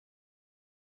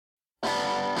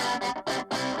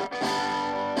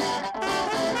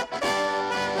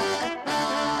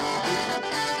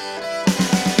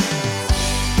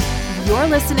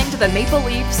listening to the Maple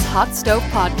Leafs Hot Stove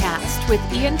Podcast with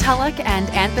Ian Tulloch and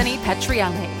Anthony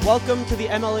Petrielli. Welcome to the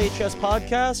MLHS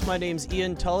Podcast. My name's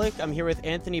Ian Tulloch. I'm here with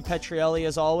Anthony Petrielli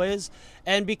as always.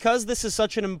 And because this is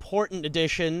such an important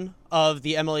edition of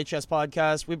the MLHS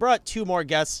Podcast, we brought two more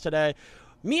guests today.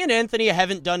 Me and Anthony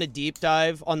haven't done a deep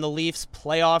dive on the Leafs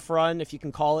playoff run, if you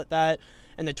can call it that,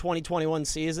 in the 2021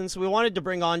 season. So we wanted to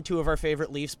bring on two of our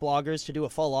favorite Leafs bloggers to do a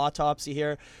full autopsy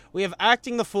here. We have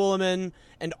Acting the Foolaman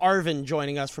and Arvin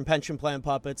joining us from Pension Plan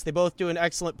Puppets. They both do an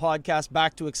excellent podcast,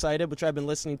 Back to Excited, which I've been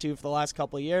listening to for the last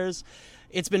couple of years.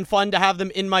 It's been fun to have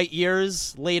them in my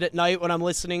ears late at night when I'm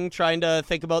listening, trying to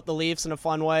think about the Leafs in a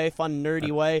fun way, fun,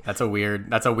 nerdy way. That's a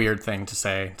weird thing to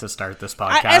say to start this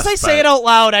podcast. As I say it out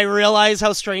loud, I realize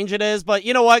how strange it is. But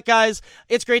you know what, guys?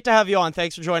 It's great to have you on.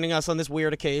 Thanks for joining us on this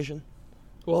weird occasion.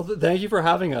 Well, thank you for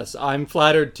having us. I'm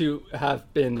flattered to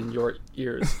have been in your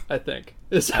ears, I think.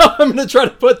 Is how I'm going to try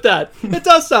to put that. It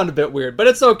does sound a bit weird, but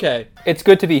it's okay. It's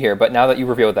good to be here, but now that you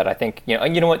revealed that, I think, you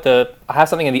know what, I have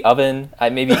something in the oven. I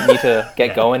maybe need to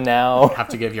get going now. Have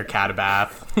to give your cat a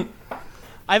bath.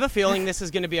 I have a feeling this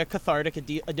is going to be a cathartic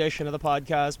edition of the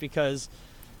podcast because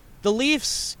the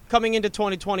Leafs coming into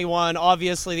 2021,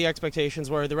 obviously the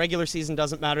expectations were the regular season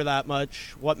doesn't matter that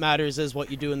much. What matters is what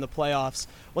you do in the playoffs.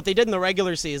 What they did in the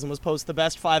regular season was post the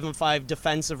best 5-5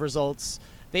 defensive results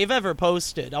they've ever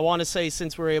posted. I want to say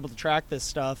since we were able to track this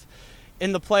stuff.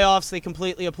 In the playoffs, they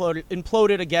completely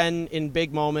imploded again in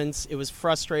big moments. It was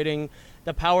frustrating.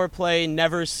 The power play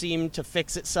never seemed to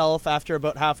fix itself after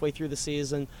about halfway through the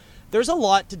season. There's a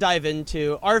lot to dive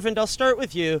into. Arvind, I'll start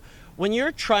with you. When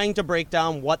you're trying to break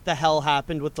down what the hell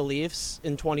happened with the Leafs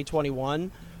in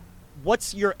 2021,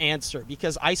 what's your answer?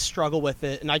 Because I struggle with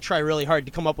it, and I try really hard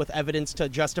to come up with evidence to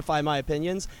justify my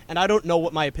opinions, and I don't know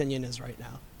what my opinion is right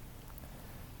now.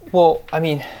 Well, I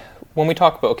mean, when we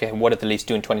talk about, okay, what did the Leafs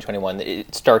do in 2021,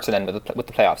 it starts and ends with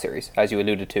the playoff series, as you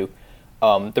alluded to.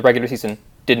 The regular season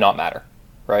did not matter,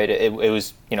 right? It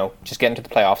was, just get into the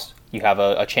playoffs. You have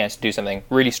a chance to do something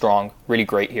really strong, really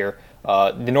great here.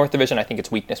 The North Division, I think its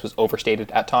weakness was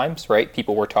overstated at times, right?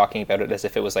 People were talking about it as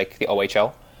if it was like the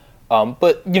OHL.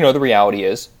 But, the reality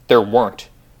is there weren't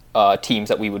teams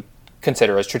that we would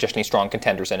consider as traditionally strong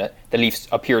contenders in it. The Leafs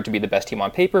appeared to be the best team on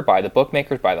paper by the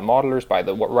bookmakers, by the modelers, by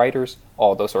the writers,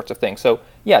 all those sorts of things. So,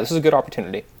 yeah, this is a good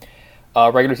opportunity.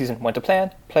 Regular season went to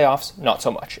plan, playoffs, not so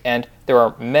much. And there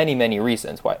are many, many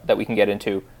reasons that we can get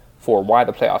into for why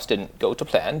the playoffs didn't go to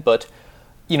plan. But,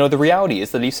 the reality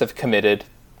is the Leafs have committed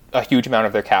a huge amount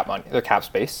of their cap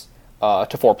space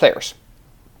to 4 players.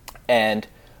 And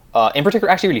in particular,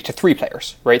 actually really to 3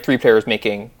 players, right? 3 players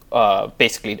making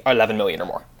basically $11 million or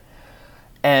more.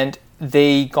 And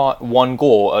they got 1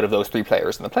 goal out of those 3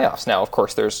 players in the playoffs. Now, of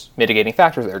course, there's mitigating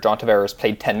factors there. John Tavares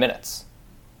played 10 minutes,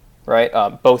 right?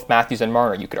 Both Matthews and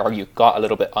Marner, you could argue, got a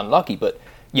little bit unlucky. But,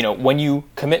 when you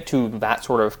commit to that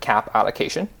sort of cap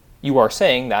allocation, you are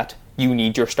saying that you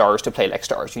need your stars to play like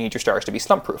stars. You need your stars to be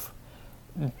slump-proof.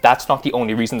 That's not the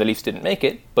only reason the Leafs didn't make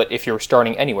it, but if you're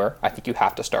starting anywhere, I think you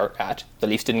have to start at the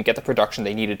Leafs didn't get the production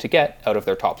they needed to get out of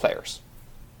their top players.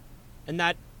 And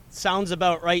that sounds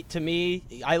about right to me.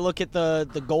 I look at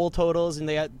the goal totals, and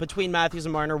they had, between Matthews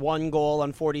and Marner, 1 goal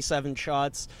on 47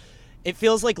 shots. It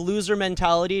feels like loser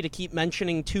mentality to keep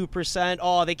mentioning 2%.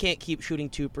 Oh, they can't keep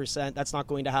shooting 2%. That's not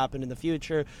going to happen in the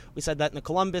future. We said that in the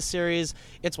Columbus series.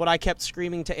 It's what I kept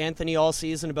screaming to Anthony all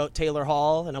season about Taylor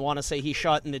Hall, and I want to say he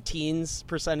shot in the teens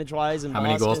percentage-wise in How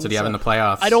Boston. many goals did he have in the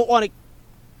playoffs? I don't want to...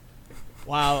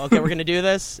 Wow, okay, we're going to do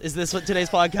this? Is this what today's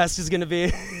podcast is going to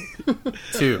be?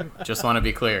 2. Just want to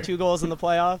be clear. 2 goals in the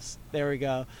playoffs? There we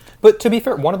go. But to be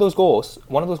fair, one of those goals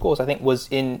I think was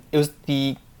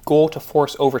the goal to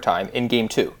force overtime in Game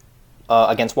 2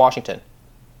 against Washington,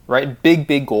 right?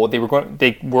 Big goal. They were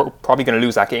probably going to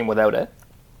lose that game without it.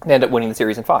 They ended up winning the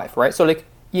series in 5, right? So,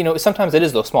 sometimes it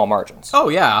is those small margins. Oh,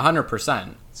 yeah,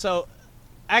 100%. So,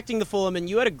 Acting the Foolaman,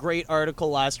 you had a great article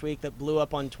last week that blew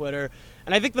up on Twitter,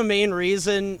 and I think the main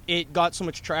reason it got so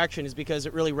much traction is because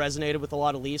it really resonated with a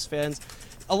lot of Leafs fans.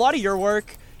 A lot of your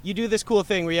work, you do this cool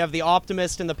thing where you have the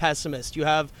optimist and the pessimist. You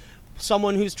have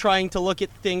someone who's trying to look at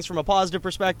things from a positive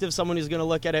perspective, someone who's going to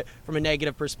look at it from a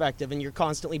negative perspective, and you're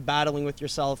constantly battling with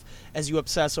yourself as you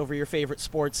obsess over your favorite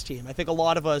sports team. I think a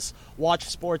lot of us watch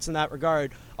sports in that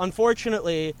regard.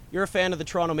 Unfortunately, you're a fan of the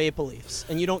Toronto Maple Leafs,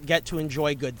 and you don't get to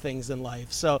enjoy good things in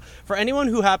life. So for anyone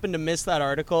who happened to miss that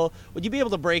article, would you be able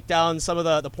to break down some of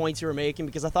the points you were making?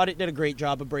 Because I thought it did a great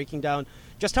job of breaking down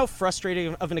just how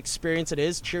frustrating of an experience it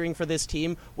is cheering for this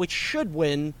team, which should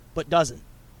win, but doesn't.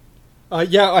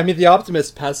 The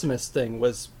optimist-pessimist thing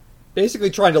was basically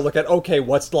trying to look at, okay,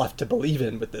 what's left to believe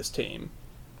in with this team?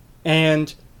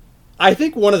 And I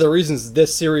think one of the reasons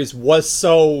this series was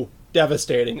so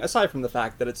devastating, aside from the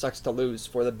fact that it sucks to lose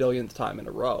for the billionth time in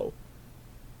a row,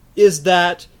 is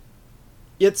that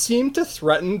it seemed to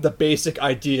threaten the basic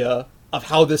idea of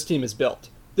how this team is built.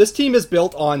 This team is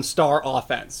built on star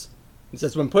offense. It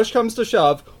says when push comes to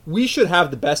shove, we should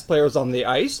have the best players on the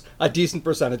ice a decent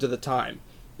percentage of the time.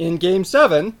 In Game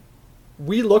 7,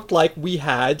 we looked like we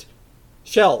had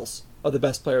shells of the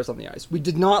best players on the ice. We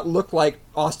did not look like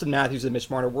Austin Matthews and Mitch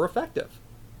Marner were effective.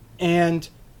 And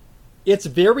it's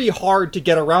very hard to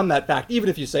get around that fact, even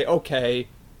if you say, okay,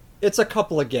 it's a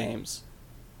couple of games.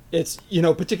 It's,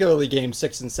 particularly Game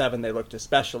 6 and 7, they looked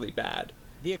especially bad.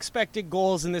 The expected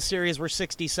goals in this series were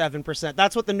 67%.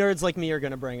 That's what the nerds like me are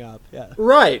going to bring up. Yeah.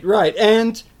 Right.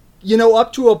 And,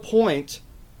 up to a point,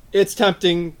 it's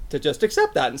tempting to just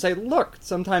accept that and say, look,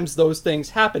 sometimes those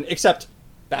things happen, except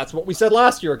that's what we said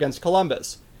last year against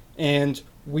Columbus. And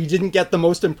we didn't get the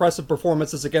most impressive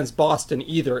performances against Boston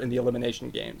either in the elimination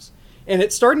games. And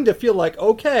it's starting to feel like,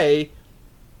 okay,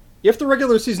 if the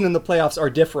regular season and the playoffs are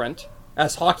different,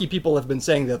 as hockey people have been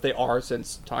saying that they are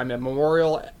since time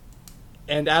immemorial,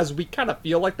 and as we kind of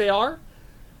feel like they are,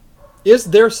 is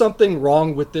there something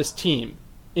wrong with this team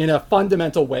in a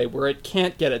fundamental way where it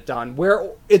can't get it done, where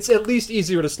it's at least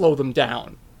easier to slow them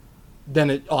down than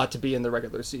it ought to be in the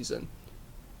regular season?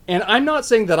 And I'm not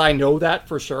saying that I know that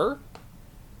for sure,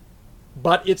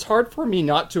 but it's hard for me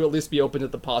not to at least be open to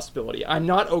the possibility. I'm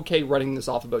not okay running this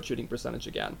off about shooting percentage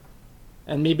again.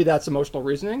 And maybe that's emotional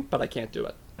reasoning, but I can't do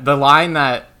it. The line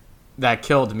that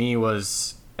killed me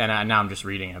was, and now I'm just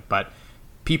reading it, but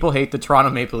people hate the Toronto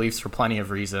Maple Leafs for plenty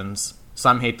of reasons.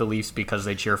 Some hate the Leafs because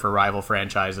they cheer for rival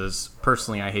franchises.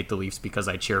 Personally, I hate the Leafs because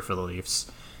I cheer for the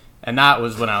Leafs. And that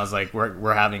was when I was like,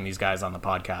 we're having these guys on the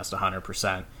podcast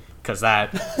 100%. Because that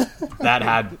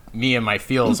had me in my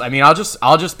feels. I mean, I'll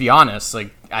just be honest.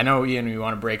 Like, I know, Ian, we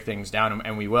want to break things down,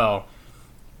 and we will.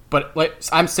 But like,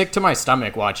 I'm sick to my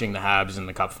stomach watching the Habs in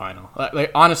the Cup final.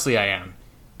 Like, honestly, I am,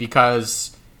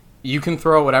 because you can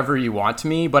throw whatever you want to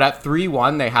me, but at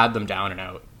 3-1, they had them down and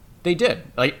out. They did.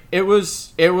 Like, it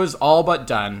was all but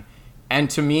done. And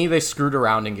to me, they screwed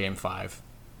around in Game 5.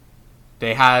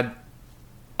 They had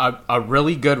a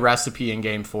really good recipe in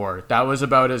Game 4. That was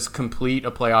about as complete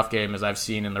a playoff game as I've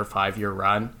seen in their 5-year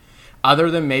run.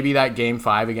 Other than maybe that Game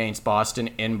 5 against Boston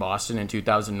in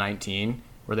 2019,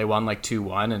 where they won like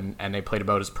 2-1 and they played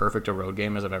about as perfect a road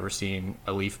game as I've ever seen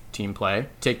a Leaf team play.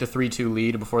 Take the 3-2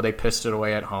 lead before they pissed it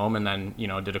away at home and then,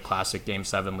 did a classic Game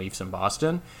 7 Leafs in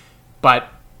Boston. But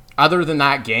other than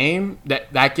that game,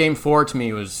 that Game 4 to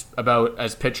me was about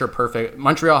as picture perfect.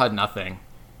 Montreal had nothing.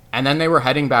 And then they were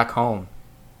heading back home.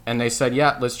 And they said,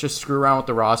 yeah, let's just screw around with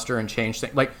the roster and change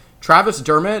things. Like, Travis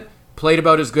Dermott played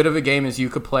about as good of a game as you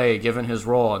could play given his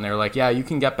role. And they're like, yeah, you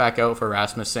can get back out for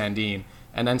Rasmus Sandin.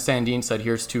 And then Sandin said,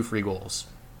 here's 2 free goals.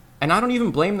 And I don't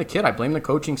even blame the kid. I blame the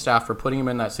coaching staff for putting him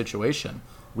in that situation.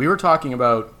 We were talking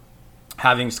about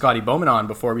having Scotty Bowman on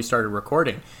before we started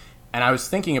recording. And I was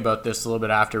thinking about this a little bit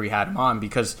after we had him on,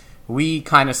 because we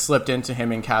kind of slipped into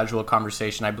him in casual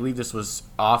conversation. I believe this was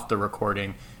off the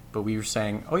recording. But we were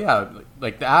saying, oh yeah,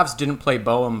 like the Avs didn't play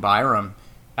Boehm Byram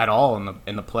at all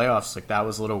in the playoffs. Like, that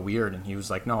was a little weird. And he was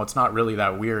like, no, it's not really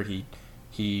that weird.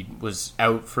 He was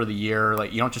out for the year.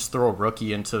 Like, you don't just throw a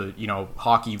rookie into,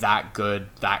 hockey that good,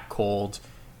 that cold.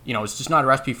 It's just not a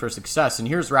recipe for success. And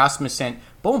here's Rasmus Sandin.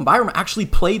 Boehm Byram actually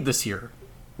played this year.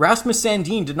 Rasmus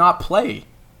Sandin did not play.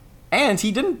 And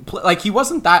he didn't play, like, he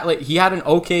wasn't that, like, he had an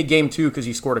okay Game 2 because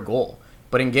he scored a goal.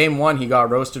 But in Game 1, he got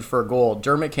roasted for a goal.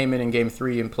 Dermott came in Game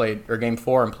 3 and Game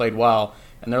 4 and played well.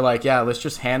 And they're like, yeah, let's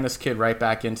just hand this kid right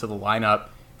back into the lineup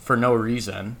for no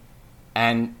reason.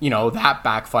 And, that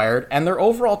backfired. And their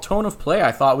overall tone of play,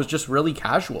 I thought, was just really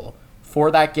casual for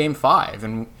that Game 5.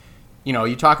 And,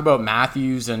 you talk about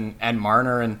Matthews and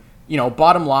Marner. And,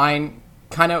 bottom line,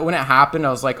 kind of when it happened, I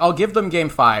was like, I'll give them Game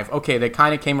 5. Okay, they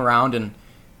kind of came around and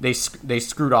they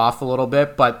screwed off a little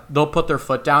bit, but they'll put their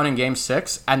foot down in Game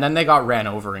 6, and then they got ran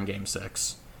over in Game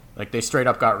 6. Like, they straight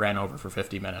up got ran over for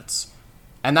 50 minutes.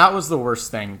 And that was the worst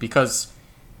thing, because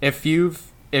if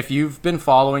you've been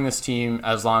following this team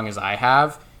as long as I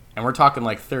have, and we're talking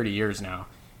like 30 years now.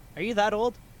 Are you that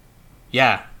old?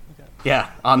 Yeah. Okay. Yeah,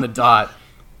 on the dot.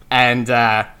 And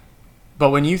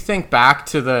but when you think back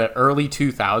to the early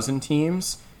 2000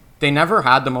 teams, they never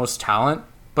had the most talent.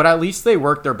 But at least they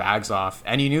worked their bags off,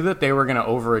 and you knew that they were going to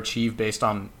overachieve based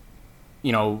on,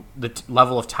 the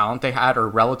level of talent they had, or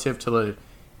relative to the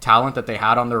talent that they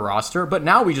had on their roster. But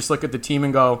now we just look at the team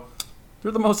and go,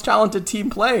 they're the most talented team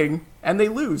playing, and they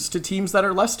lose to teams that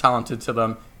are less talented to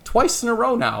them twice in a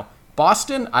row now.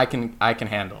 Boston, I can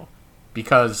handle,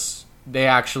 because they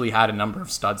actually had a number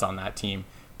of studs on that team,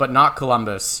 but not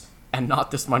Columbus and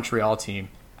not this Montreal team.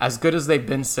 As good as they've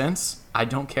been since, I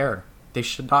don't care. They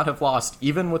should not have lost,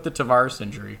 even with the Tavares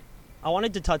injury. I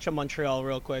wanted to touch on Montreal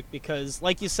real quick because,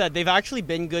 like you said, they've actually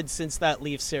been good since that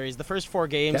Leafs series. The first 4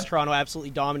 games, Toronto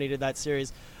absolutely dominated that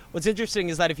series. What's interesting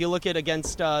is that if you look at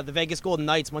against the Vegas Golden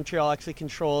Knights, Montreal actually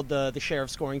controlled the share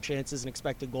of scoring chances and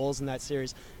expected goals in that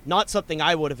series. Not something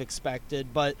I would have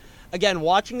expected, but again,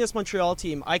 watching this Montreal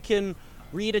team, I can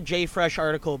read a Jay Fresh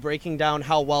article breaking down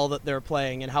how well that they're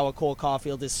playing and how a Cole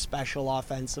Caulfield is special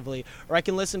offensively. Or I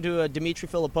can listen to a Dmitry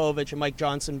Filipovich and Mike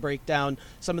Johnson break down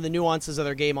some of the nuances of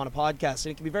their game on a podcast,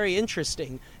 and it can be very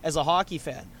interesting as a hockey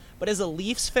fan. But as a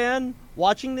Leafs fan,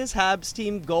 watching this Habs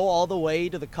team go all the way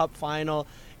to the Cup final,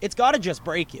 it's got to just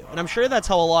break you. And I'm sure that's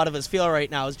how a lot of us feel right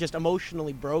now, is just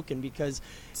emotionally broken because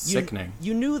sickening.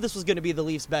 You knew this was going to be the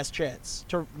Leafs' best chance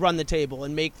to run the table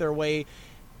and make their way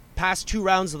past 2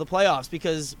 rounds of the playoffs,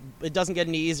 because it doesn't get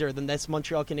any easier than this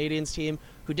Montreal Canadiens team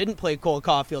who didn't play Cole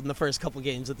Caulfield in the first couple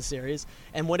games of the series,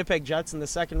 and Winnipeg Jets in the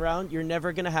second round. You're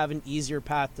never going to have an easier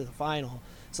path to the final.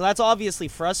 So that's obviously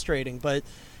frustrating, but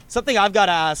something I've got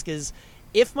to ask is,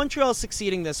 if Montreal is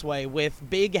succeeding this way with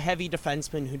big, heavy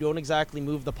defensemen who don't exactly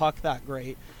move the puck that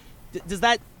great, does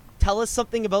that tell us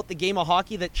something about the game of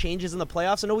hockey that changes in the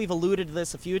playoffs? I know we've alluded to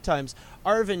this a few times.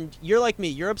 Arvind, you're like me.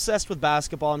 You're obsessed with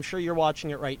basketball. I'm sure you're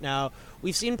watching it right now.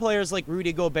 We've seen players like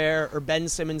Rudy Gobert or Ben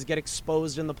Simmons get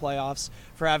exposed in the playoffs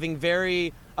for having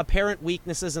very apparent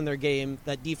weaknesses in their game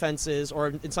that defenses, or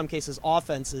in some cases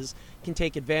offenses, can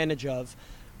take advantage of.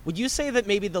 Would you say that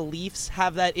maybe the Leafs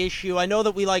have that issue? I know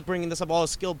that we like bringing this up, all the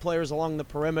skilled players along the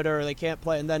perimeter, they can't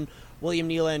play, and then William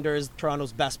Nylander is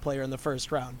Toronto's best player in the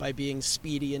first round by being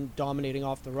speedy and dominating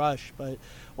off the rush. But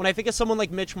when I think of someone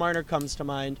like Mitch Marner comes to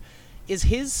mind, is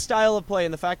his style of play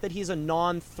and the fact that he's a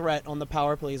non-threat on the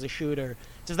power play as a shooter,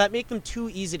 does that make them too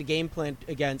easy to game plan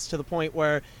against, to the point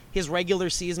where his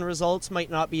regular season results might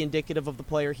not be indicative of the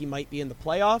player he might be in the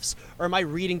playoffs? Or am I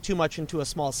reading too much into a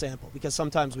small sample? Because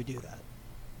sometimes we do that.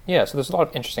 Yeah, so there's a lot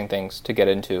of interesting things to get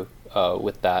into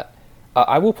with that.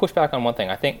 I will push back on one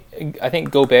thing. I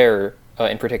think Gobert,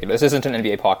 in particular, this isn't an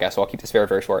NBA podcast, so I'll keep this very,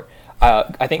 very short.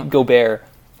 I think Gobert,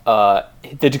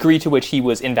 the degree to which he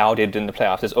was invalidated in the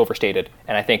playoffs is overstated,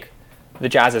 and I think the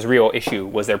Jazz's real issue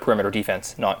was their perimeter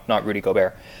defense, not Rudy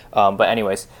Gobert. But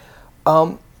anyways,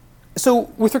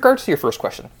 so with regards to your first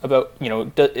question about,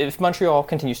 if Montreal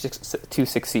continues to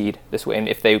succeed this way, and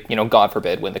if they, God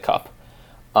forbid, win the Cup,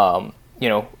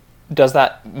 does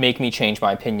that make me change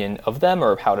my opinion of them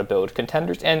or of how to build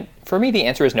contenders? And for me, the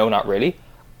answer is no, not really.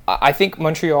 I think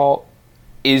Montreal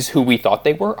is who we thought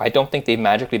they were. I don't think they've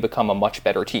magically become a much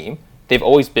better team. They've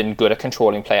always been good at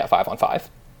controlling play at 5-on-5,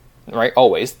 right?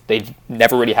 Always. They've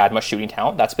never really had much shooting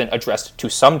talent. That's been addressed to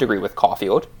some degree with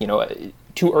Caulfield.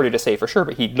 Too early to say for sure,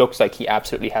 but he looks like he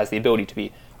absolutely has the ability to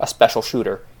be a special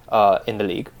shooter in the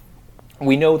league.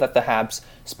 We know that the Habs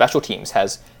special teams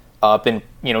has been,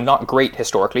 not great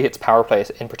historically. It's power play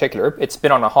in particular. It's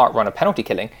been on a hot run of penalty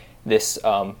killing this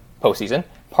postseason.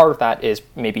 Part of that is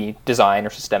maybe design or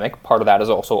systemic. Part of that is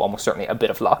also almost certainly a bit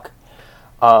of luck.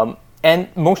 And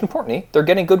most importantly, they're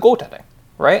getting good goaltending,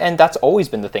 right? And that's always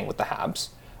been the thing with the Habs,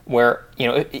 where,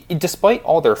 despite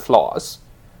all their flaws,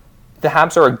 the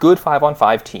Habs are a good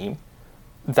 5-on-5 team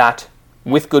that,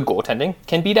 with good goaltending,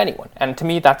 can beat anyone. And to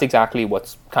me, that's exactly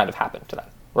what's kind of happened to them.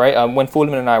 Right? When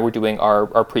Fullman and I were doing our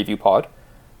preview pod,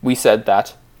 we said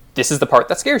that this is the part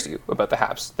that scares you about the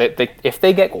Habs. If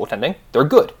they get goaltending, they're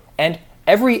good. And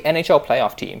every NHL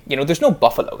playoff team, there's no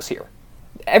Buffaloes here.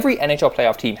 Every NHL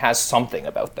playoff team has something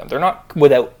about them. They're not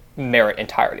without merit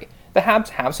entirely. The Habs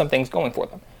have some things going for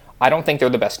them. I don't think they're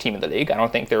the best team in the league. I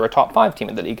don't think they're a top 5 team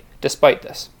in the league, despite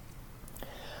this.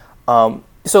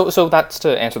 So that's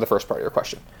to answer the first part of your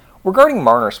question. Regarding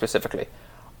Marner specifically,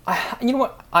 you know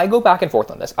what? I go back and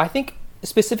forth on this. I think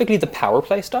specifically the power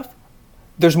play stuff,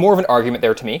 there's more of an argument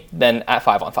there to me than at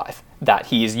 5-on-5 that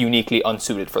he is uniquely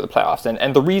unsuited for the playoffs.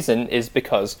 And the reason is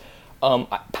because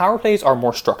power plays are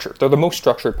more structured. They're the most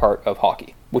structured part of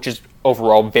hockey, which is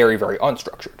overall very, very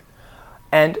unstructured.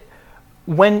 And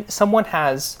when someone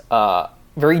has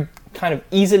very kind of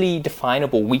easily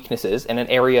definable weaknesses in an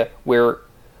area where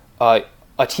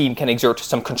a team can exert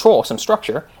some control, some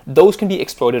structure, those can be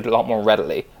exploited a lot more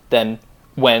readily than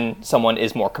when someone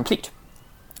is more complete.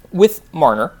 With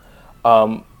Marner,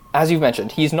 as you've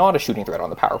mentioned, he's not a shooting threat on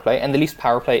the power play, and the Leafs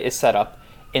power play is set up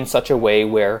in such a way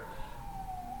where,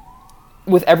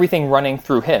 with everything running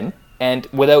through him, and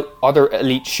without other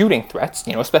elite shooting threats,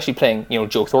 especially playing,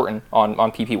 Joe Thornton on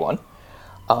PP1,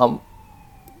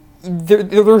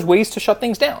 there's ways to shut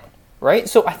things down, right?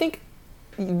 So I think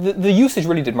the usage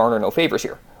really did Marner no favors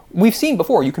here. We've seen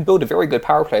before you can build a very good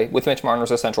power play with Mitch Marner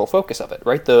as a central focus of it,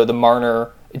 right? The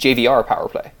Marner JVR power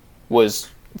play was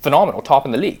phenomenal, top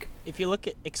in the league. If you look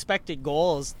at expected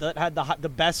goals, that had the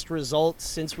best results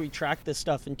since we tracked this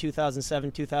stuff in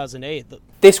 2007, 2008.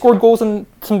 They scored goals and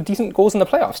some decent goals in the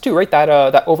playoffs too, right?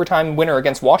 That overtime winner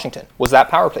against Washington was that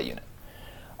power play unit.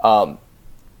 The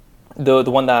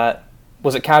one that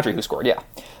was it Kadri who scored, yeah.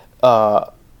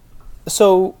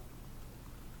 So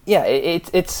yeah,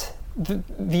 it's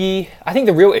the I think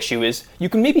the real issue is you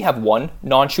can maybe have one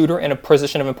non-shooter in a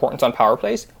position of importance on power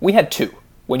plays. We had two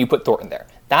when you put Thornton there.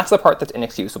 That's the part that's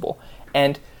inexcusable.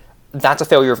 And that's a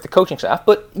failure of the coaching staff.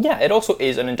 But yeah, it also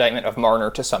is an indictment of Marner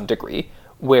to some degree,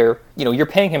 where, you know, you're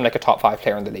paying him like a top 5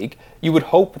 player in the league. You would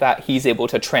hope that he's able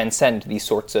to transcend these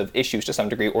sorts of issues to some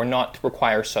degree, or not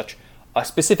require such a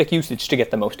specific usage to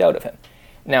get the most out of him.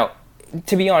 Now,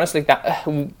 to be honest, like that,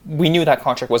 we knew that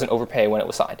contract wasn't overpay when it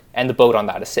was signed, and the boat on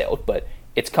that has sailed, but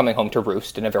it's coming home to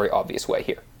roost in a very obvious way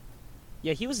here.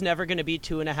 Yeah, he was never going to be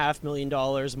 $2.5 million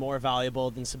more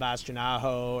valuable than Sebastian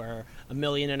Aho, or $1.5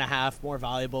 million more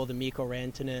valuable than Mikko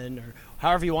Rantanen, or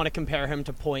however you want to compare him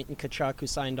to Point and Tkachuk, who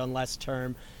signed on less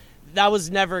term. That was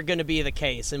never going to be the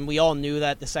case, and we all knew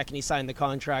that the second he signed the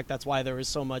contract. That's why there was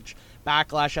so much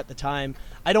backlash at the time.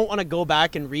 I don't want to go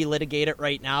back and relitigate it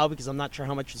right now because I'm not sure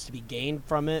how much is to be gained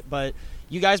from it, but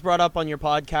you guys brought up on your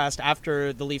podcast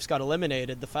after the Leafs got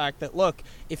eliminated the fact that, look,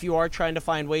 if you are trying to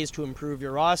find ways to improve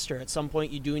your roster, at some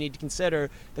point you do need to consider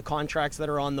the contracts that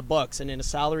are on the books. And in a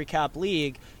salary cap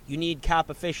league, you need cap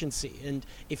efficiency. And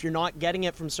if you're not getting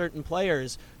it from certain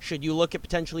players, should you look at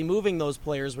potentially moving those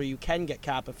players where you can get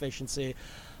cap efficiency?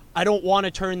 I don't want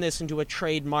to turn this into a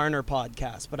trade Marner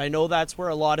podcast, but I know that's where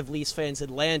a lot of Leafs fans had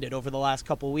landed over the last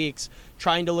couple weeks,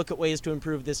 trying to look at ways to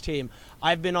improve this team.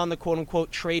 I've been on the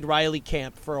quote-unquote trade Riley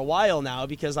camp for a while now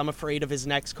because I'm afraid of his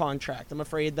next contract. I'm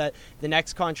afraid that the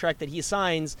next contract that he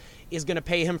signs is going to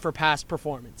pay him for past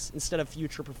performance instead of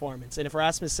future performance. And if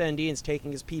Rasmus Sandin's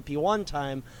taking his PP1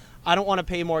 time, I don't want to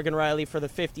pay Morgan Riley for the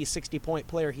 50, 60-point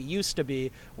player he used to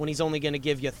be when he's only going to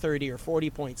give you 30 or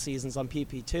 40-point seasons on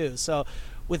PP2. So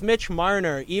with Mitch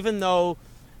Marner, even though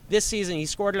this season he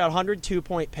scored at a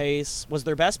 102-point pace, was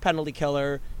their best penalty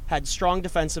killer, had strong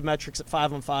defensive metrics at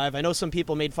 5-on-5. I know some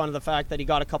people made fun of the fact that he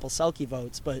got a couple Selke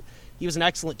votes, but he was an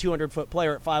excellent 200-foot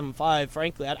player at 5-on-5.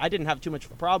 Frankly, I didn't have too much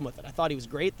of a problem with it. I thought he was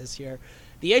great this year.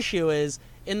 The issue is,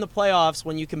 in the playoffs,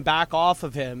 when you can back off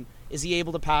of him, is he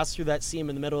able to pass through that seam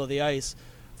in the middle of the ice?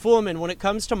 Fuhlman, when it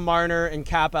comes to Marner and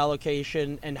cap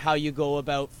allocation and how you go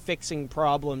about fixing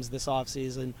problems this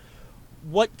offseason,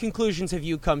 what conclusions have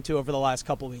you come to over the last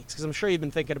couple weeks? Because I'm sure you've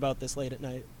been thinking about this late at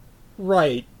night.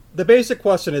 Right. The basic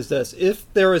question is this.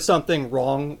 If there is something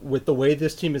wrong with the way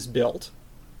this team is built,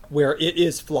 where it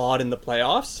is flawed in the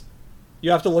playoffs, you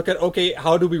have to look at, okay,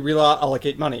 how do we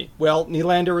reallocate money? Well,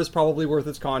 Nylander is probably worth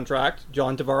his contract.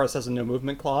 John Tavares has a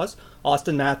no-movement clause.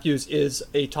 Austin Matthews is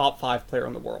a top 5 player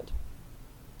in the world.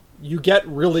 You get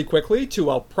really quickly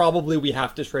to probably we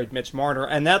have to trade Mitch Marner,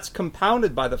 and that's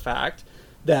compounded by the fact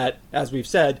that, as we've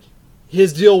said,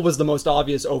 his deal was the most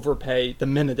obvious overpay the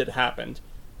minute it happened.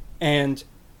 And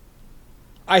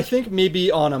I think maybe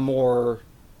on a more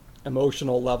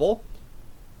emotional level,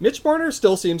 Mitch Marner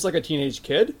still seems like a teenage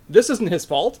kid. This isn't his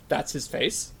fault. That's his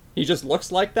face. He just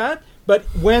looks like that. But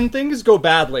when things go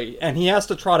badly and he has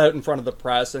to trot out in front of the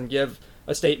press and give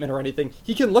a statement or anything,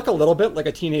 he can look a little bit like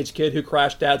a teenage kid who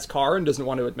crashed dad's car and doesn't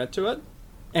want to admit to it.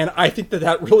 And I think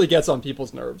that really gets on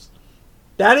people's nerves.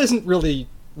 That isn't really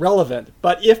relevant.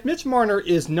 But if Mitch Marner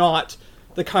is not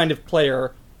the kind of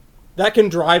player that can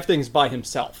drive things by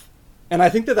himself, and I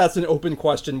think that that's an open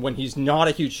question when he's not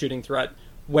a huge shooting threat,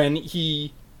 when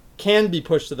he can be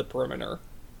pushed to the perimeter,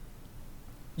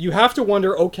 you have to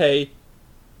wonder, okay,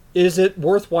 is it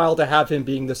worthwhile to have him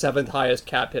being the 7th highest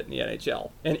cap hit in the NHL?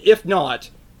 And if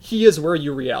not, he is where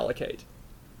you reallocate.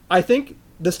 I think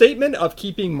the statement of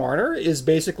keeping Marner is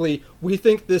basically, we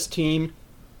think this team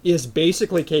is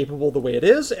basically capable the way it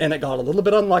is, and it got a little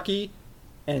bit unlucky,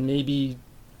 and maybe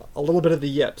a little bit of the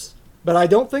yips. But I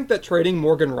don't think that trading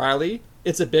Morgan Riley,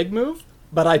 it's a big move,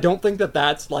 but I don't think that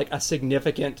that's like a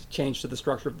significant change to the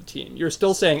structure of the team. You're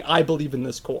still saying, I believe in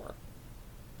this core.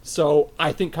 So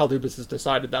I think Kyle Dubas has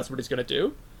decided that's what he's going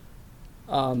to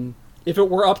do. If it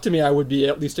were up to me, I would be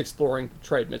at least exploring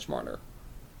trade Mitch Marner.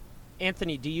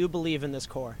 Anthony, do you believe in this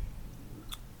core?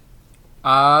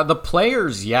 The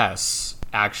players, yes,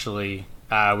 actually,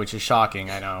 which is shocking,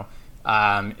 I know.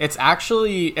 It's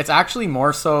actually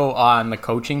more so on the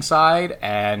coaching side,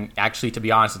 and actually, to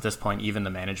be honest, at this point, even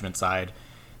the management side,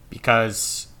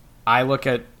 because I look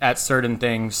at certain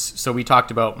things. So we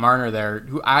talked about Marner there,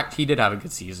 he did have a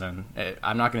good season.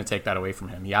 I'm not going to take that away from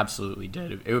him. He absolutely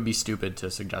did. It would be stupid to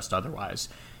suggest otherwise.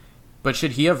 But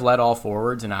should he have led all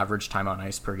forwards in average time on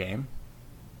ice per game?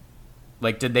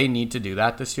 Like, did they need to do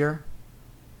that this year?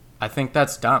 I think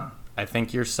that's dumb. I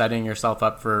think you're setting yourself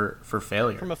up for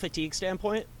failure. From a fatigue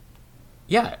standpoint?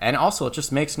 Yeah, and also it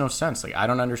just makes no sense. Like, I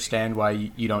don't understand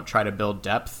why you don't try to build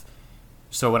depth.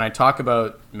 So when I talk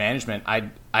about management,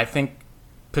 I think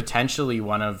potentially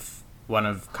one of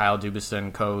Kyle Dubas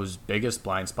and Co.'s biggest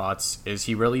blind spots is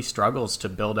he really struggles to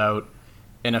build out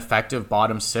an effective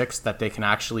bottom six that they can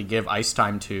actually give ice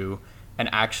time to and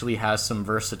actually has some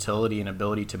versatility and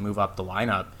ability to move up the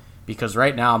lineup. Because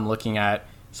right now I'm looking at,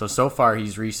 so far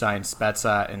he's re-signed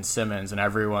Spezza and Simmons and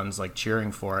everyone's like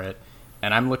cheering for it.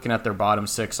 And I'm looking at their bottom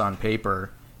six on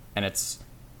paper and it's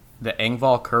the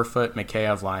Engvall, Kerfoot,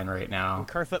 Mikheyev line right now. And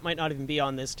Kerfoot might not even be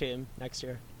on this team next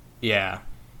year. Yeah.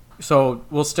 So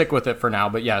we'll stick with it for now,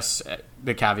 but yes,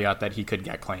 the caveat that he could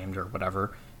get claimed or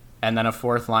whatever. And then a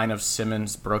fourth line of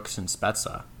Simmons, Brooks, and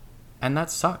Spezza. And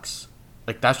that sucks.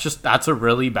 Like, that's a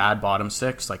really bad bottom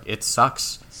six. Like, it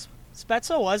sucks.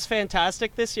 Spezza was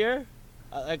fantastic this year.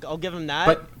 I'll give him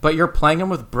that. But you're playing him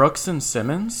with Brooks and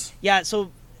Simmons? Yeah,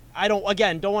 so I don't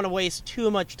want to waste too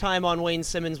much time on Wayne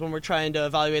Simmons when we're trying to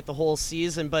evaluate the whole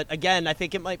season. But again, I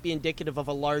think it might be indicative of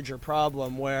a larger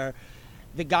problem where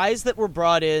the guys that were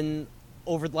brought in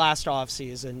over the last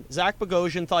offseason, Zach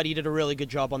Bogosian thought he did a really good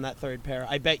job on that third pair.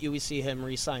 I bet you we see him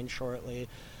re-sign shortly.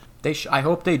 I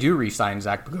hope they do re-sign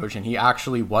Zach Bogosian. He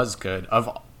actually was good.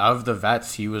 Of the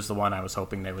vets, he was the one I was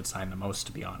hoping they would sign the most,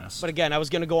 to be honest. But again, I was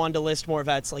going to go on to list more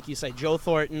vets, like you said, Joe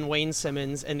Thornton, Wayne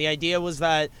Simmons, and the idea was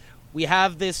that we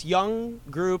have this young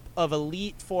group of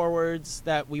elite forwards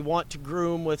that we want to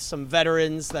groom with some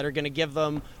veterans that are going to give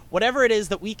them whatever it is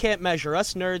that we can't measure.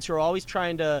 Us nerds who are always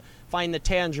trying to find the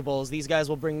tangibles, these guys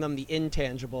will bring them the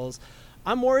intangibles.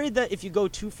 I'm worried that if you go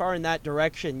too far in that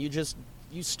direction,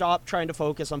 you stop trying to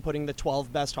focus on putting the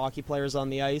 12 best hockey players on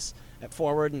the ice at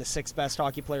forward and the 6 best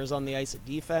hockey players on the ice at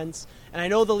defense. And I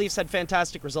know the Leafs had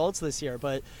fantastic results this year,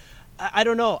 but I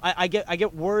don't know. I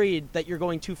get worried that you're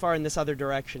going too far in this other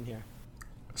direction here.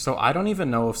 So I don't even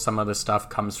know if some of the stuff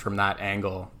comes from that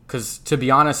angle. Because to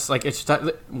be honest, like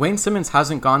Wayne Simmons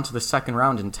hasn't gone to the second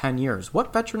round in 10 years.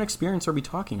 What veteran experience are we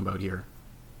talking about here?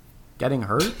 Getting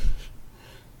hurt?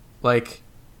 like,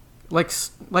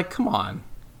 come on.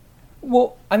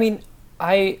 Well, I mean,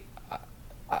 I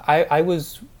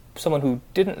was someone who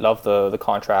didn't love the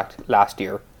contract last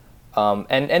year,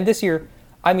 and this year,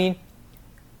 I mean,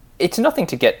 it's nothing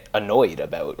to get annoyed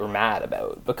about or mad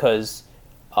about because,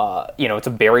 it's a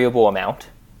variable amount.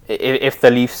 If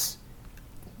the Leafs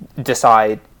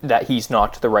decide that he's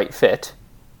not the right fit,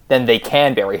 then they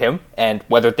can bury him, and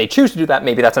whether they choose to do that,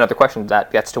 maybe that's another question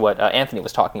that gets to what Anthony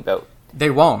was talking about. They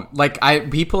won't. Like,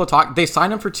 people talk. They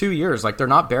signed him for 2 years. Like, they're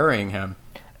not burying him.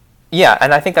 Yeah,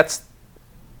 and I think that's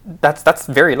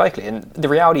very likely. And the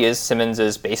reality is, Simmons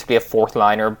is basically a fourth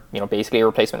liner. Basically a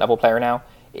replacement level player now.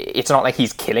 It's not like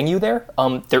he's killing you there.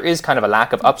 There is kind of a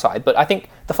lack of upside, but I think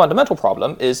the fundamental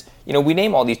problem is, we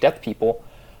name all these depth people.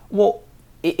 Well,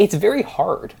 it's very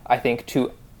hard, I think,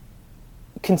 to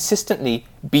consistently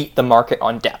beat the market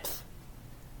on depth.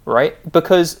 Right?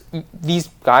 Because these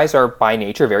guys are by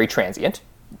nature very transient.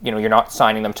 You're not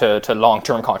signing them to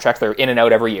long-term contracts. They're in and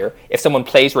out every year. If someone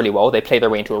plays really well, they play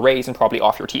their way into a raise and probably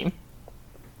off your team.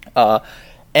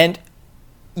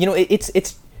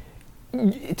 It's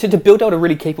to build out a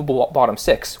really capable bottom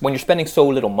six when you're spending so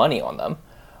little money on them.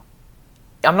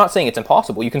 I'm not saying it's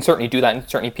impossible. You can certainly do that, and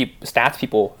certainly stats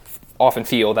people often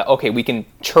feel that, okay, we can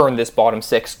churn this bottom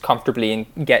six comfortably and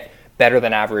get better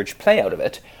than average play out of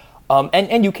it.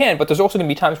 And you can, but there's also going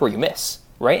to be times where you miss,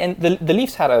 right? And the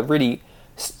Leafs had a really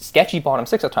sketchy bottom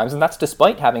six at times, and that's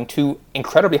despite having 2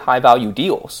 incredibly high-value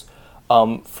deals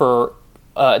for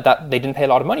that they didn't pay a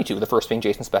lot of money to, the first being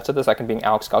Jason Spezza, the second being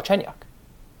Alex Galchenyuk,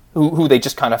 who they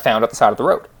just kind of found at the side of the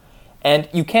road. And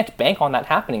you can't bank on that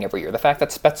happening every year. The fact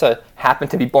that Spezza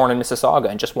happened to be born in Mississauga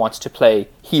and just wants to play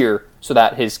here so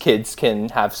that his kids can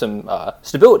have some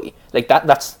stability, like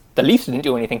that's the Leafs didn't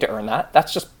do anything to earn that.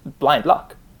 That's just blind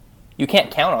luck. You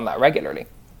can't count on that regularly.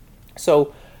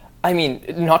 So, I mean,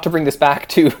 not to bring this back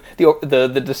to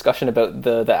the discussion about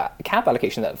the cap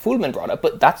allocation that Fuhlman brought up,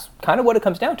 but that's kind of what it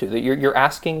comes down to. That you're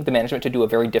asking the management to do a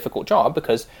very difficult job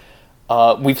because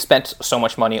we've spent so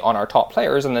much money on our top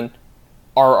players, and then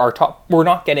we're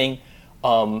not getting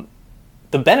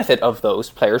the benefit of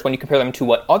those players when you compare them to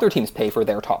what other teams pay for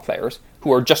their top players,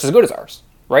 who are just as good as ours.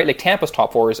 Right, like Tampa's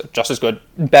top 4 is just as good,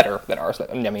 better than ours.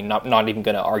 I mean, not even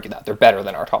going to argue that they're better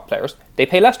than our top players. They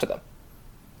pay less to them.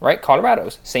 right?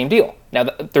 Colorado's, same deal. Now,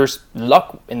 there's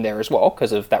luck in there as well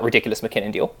because of that ridiculous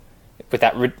McKinnon deal, with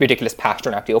that ridiculous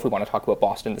Pasternak deal, if we want to talk about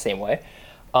Boston the same way.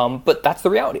 But that's the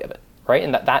reality of it, right?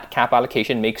 And that cap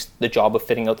allocation makes the job of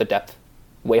fitting out the depth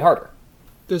way harder.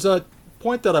 There's a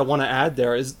point that I want to add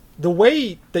there is the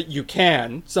way that you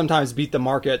can sometimes beat the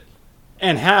market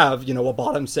and have, a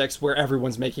bottom six where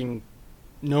everyone's making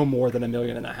no more than $1.5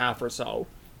 million or so,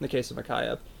 in the case of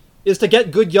Mikheyev, is to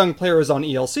get good young players on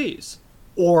ELCs.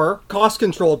 Or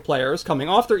cost-controlled players coming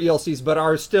off their ELCs but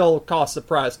are still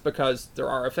cost-suppressed because they're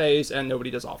RFAs and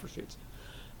nobody does offer sheets.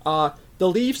 The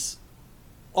Leafs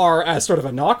are, as sort of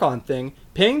a knock-on thing,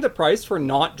 paying the price for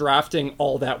not drafting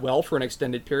all that well for an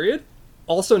extended period,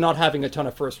 also not having a ton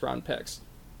of first-round picks.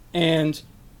 And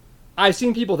I've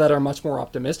seen people that are much more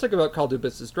optimistic about Kyle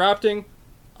Dubas' drafting.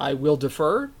 I will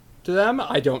defer to them.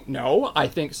 I don't know. I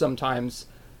think sometimes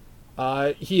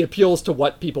he appeals to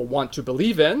what people want to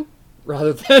believe in,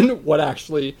 rather than what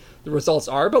actually the results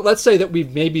are. But let's say that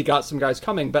we've maybe got some guys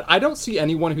coming, but I don't see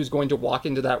anyone who's going to walk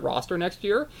into that roster next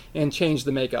year and change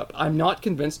the makeup. I'm not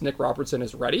convinced Nick Robertson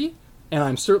is ready, and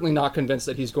I'm certainly not convinced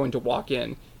that he's going to walk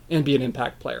in and be an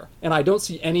impact player. And I don't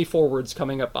see any forwards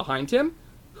coming up behind him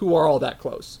who are all that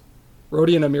close.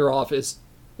 Rodion Amirov is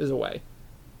away.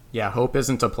 Yeah, hope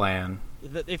isn't a plan.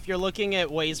 If you're looking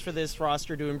at ways for this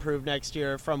roster to improve next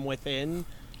year from within,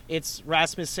 it's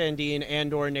Rasmus Sandin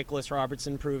and or Nicholas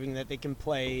Robertson proving that they can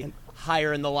play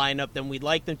higher in the lineup than we'd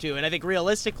like them to. And I think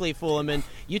realistically, Fuleman,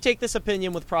 you take this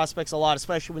opinion with prospects a lot,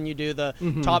 especially when you do the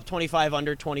top 25,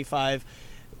 under 25.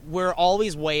 We're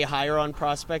always way higher on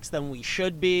prospects than we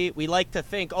should be. We like to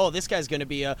think, this guy's going to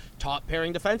be a top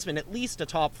pairing defenseman, at least a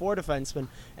top 4 defenseman.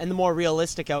 And the more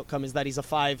realistic outcome is that he's a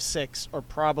 5, 6, or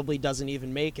probably doesn't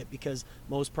even make it because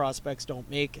most prospects don't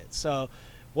make it. So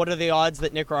what are the odds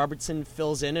that Nick Robertson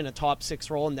fills in a top 6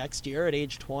 role next year at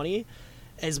age 20?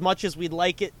 As much as we'd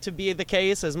like it to be the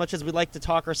case, as much as we'd like to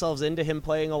talk ourselves into him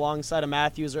playing alongside a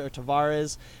Matthews or a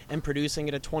Tavares and producing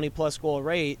at a 20-plus goal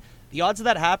rate, the odds of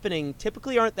that happening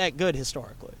typically aren't that good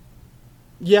historically.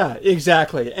 Yeah,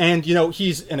 exactly. And,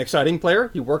 he's an exciting player.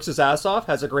 He works his ass off,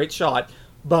 has a great shot.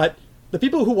 But the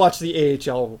people who watch the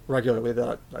AHL regularly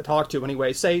that I talk to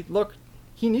anyway say, look,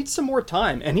 he needs some more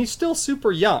time, and he's still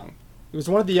super young. He was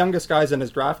one of the youngest guys in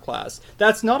his draft class.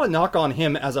 That's not a knock on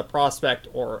him as a prospect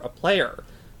or a player,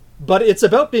 but it's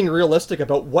about being realistic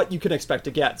about what you can expect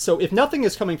to get. So if nothing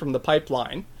is coming from the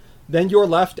pipeline, then you're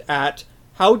left at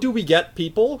how do we get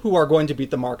people who are going to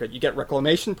beat the market? You get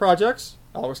reclamation projects,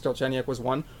 Alex Galchenyuk was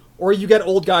one, or you get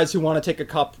old guys who want to take a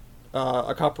cup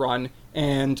run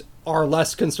and are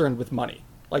less concerned with money,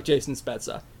 like Jason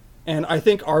Spezza. And I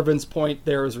think Arvin's point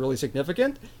there is really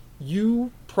significant.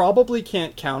 You probably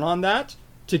can't count on that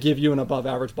to give you an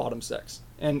above-average bottom 6.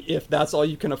 And if that's all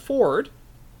you can afford,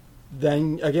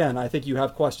 then, again, I think you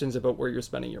have questions about where you're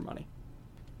spending your money.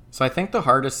 So I think the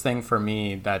hardest thing for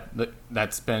me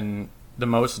that's been the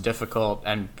most difficult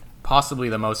and possibly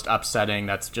the most upsetting,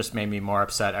 that's just made me more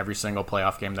upset every single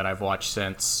playoff game that I've watched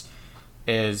since,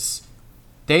 is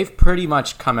they've pretty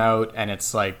much come out and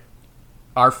it's like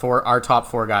our top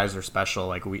 4 guys are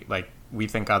special. We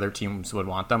think other teams would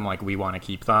want them, we want to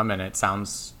keep them, and it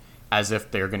sounds as if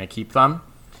they're going to keep them.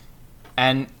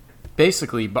 And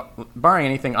basically, barring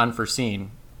anything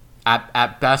unforeseen,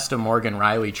 at best a Morgan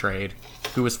Rielly trade,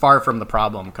 who was far from the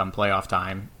problem come playoff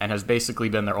time, and has basically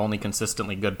been their only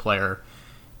consistently good player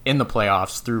in the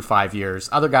playoffs through 5 years.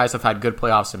 Other guys have had good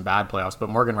playoffs and bad playoffs, but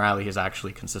Morgan Rielly has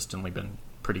actually consistently been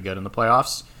pretty good in the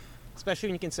playoffs. Especially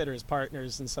when you consider his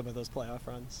partners in some of those playoff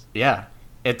runs. Yeah.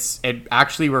 It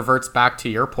actually reverts back to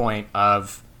your point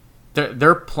of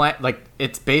they're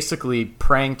it's basically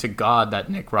praying to God that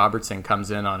Nick Robertson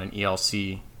comes in on an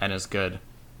ELC and is good,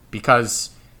 because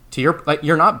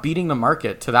you're not beating the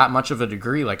market to that much of a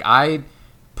degree. I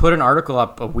put an article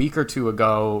up a week or two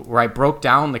ago where I broke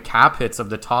down the cap hits of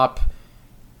the top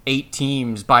 8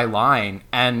 teams by line,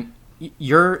 and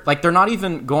they're not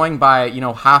even going by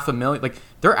 $500,000.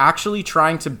 They're actually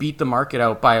trying to beat the market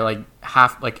out by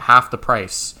half the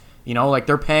price.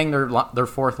 They're paying their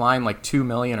fourth line $2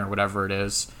 million or whatever it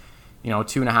is,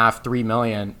 $2.5, $3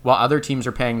 million, while other teams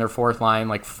are paying their fourth line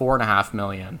 $4.5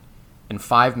 million and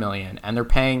 $5 million, and they're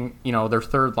paying their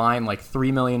third line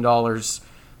 $3 million,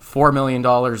 $4 million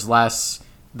less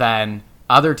than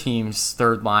other teams'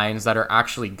 third lines that are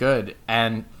actually good.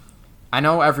 And I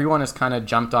know everyone has kind of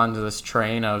jumped onto this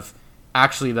train of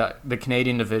actually the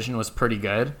Canadian division was pretty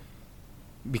good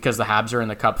because the Habs are in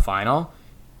the Cup final.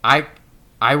 I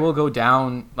will go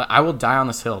down. I will die on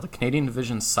this hill. The Canadian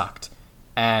division sucked,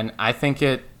 and I think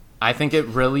it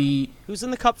really. Who's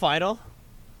in the Cup final?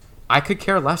 I could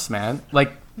care less, man.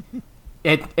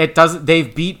 it doesn't.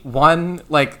 They've beat one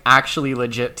like actually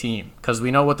legit team, because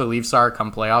we know what the Leafs are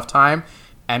come playoff time,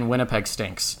 and Winnipeg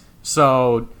stinks.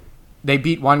 So they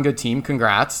beat one good team.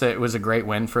 Congrats! It was a great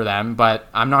win for them. But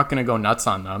I'm not going to go nuts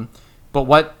on them. But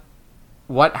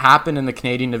what happened in the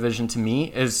Canadian division to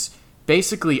me is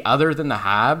basically, other than the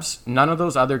Habs, none of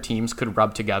those other teams could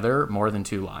rub together more than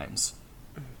 2 lines.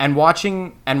 And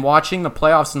watching the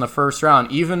playoffs in the first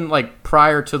round, even like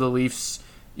prior to the Leafs,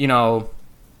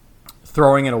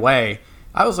 throwing it away,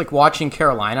 I was like watching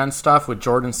Carolina and stuff with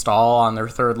Jordan Staal on their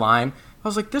third line. I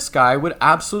was like, this guy would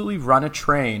absolutely run a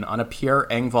train on a Pierre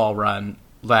Engvall run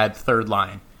led third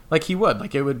line. Like he would.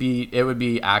 Like it would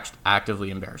be actively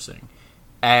embarrassing.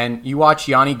 And you watch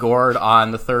Yanni Gourde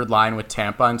on the third line with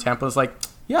Tampa, and Tampa's like,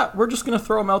 yeah, we're just going to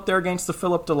throw him out there against the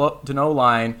Philip Deneau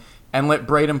line and let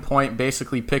Braden Point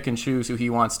basically pick and choose who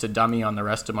he wants to dummy on the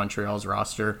rest of Montreal's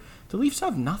roster. The Leafs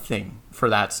have nothing for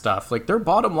that stuff. Like, their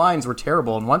bottom lines were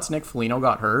terrible, and once Nick Foligno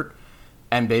got hurt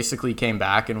and basically came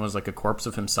back and was like a corpse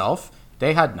of himself,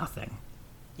 they had nothing.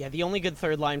 Yeah, the only good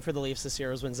third line for the Leafs this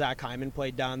year was when Zach Hyman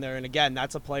played down there, and again,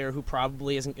 that's a player who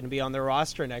probably isn't going to be on their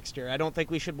roster next year. I don't think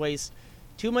we should waste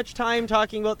too much time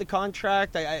talking about the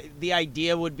contract. The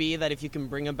idea would be that if you can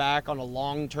bring him back on a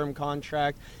long-term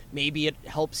contract, maybe it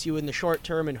helps you in the short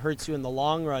term and hurts you in the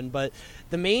long run. But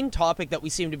the main topic that we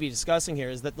seem to be discussing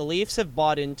here is that the Leafs have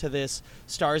bought into this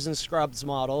stars and scrubs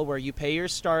model where you pay your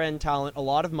star end talent a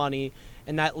lot of money,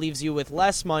 and that leaves you with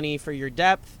less money for your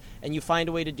depth, and you find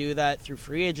a way to do that through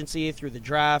free agency, through the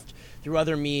draft, through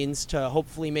other means to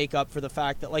hopefully make up for the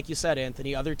fact that, like you said,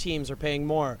 Anthony, other teams are paying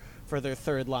more for their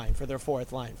third line, for their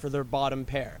fourth line, for their bottom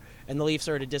pair. And the Leafs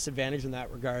are at a disadvantage in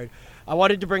that regard. I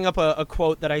wanted to bring up a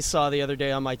quote that I saw the other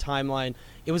day on my timeline.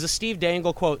 It was a Steve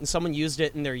Dangle quote, and someone used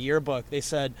it in their yearbook. They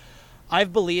said,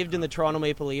 "I've believed in the Toronto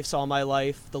Maple Leafs all my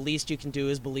life. The least you can do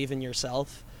is believe in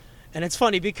yourself." And it's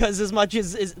funny because as much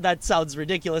as that sounds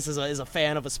ridiculous as a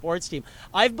fan of a sports team,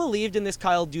 I've believed in this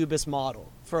Kyle Dubas model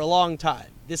for a long time.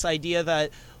 This idea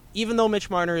that even though Mitch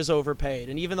Marner is overpaid,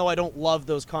 and even though I don't love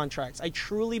those contracts, I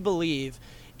truly believe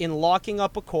in locking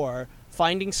up a core,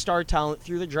 finding star talent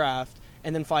through the draft,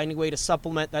 and then finding a way to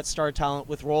supplement that star talent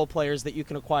with role players that you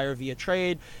can acquire via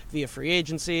trade, via free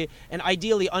agency, and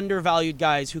ideally undervalued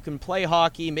guys who can play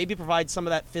hockey, maybe provide some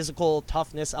of that physical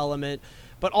toughness element,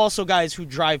 but also guys who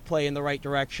drive play in the right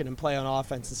direction and play on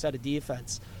offense instead of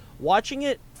defense. Watching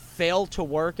it fail to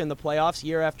work in the playoffs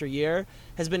year after year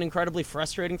has been incredibly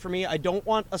frustrating for me. I don't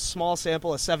want a small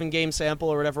sample, a 7-game sample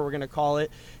or whatever we're going to call it,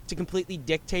 to completely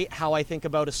dictate how I think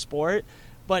about a sport.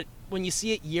 But when you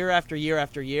see it year after year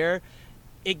after year,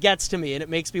 it gets to me, and it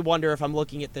makes me wonder if I'm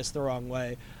looking at this the wrong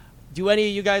way. Do any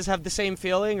of you guys have the same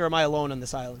feeling, or am I alone on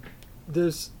this island?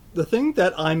 There's the thing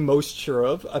that I'm most sure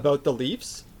of about the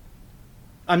Leafs.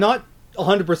 I'm not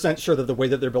 100% sure that the way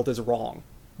that they're built is wrong,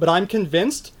 but I'm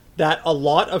convinced that a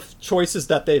lot of choices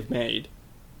that they've made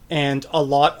and a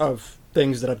lot of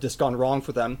things that have just gone wrong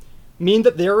for them mean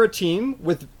that they're a team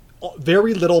with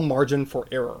very little margin for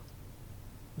error.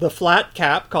 The flat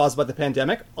cap caused by the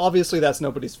pandemic, obviously that's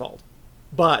nobody's fault.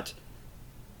 But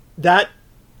that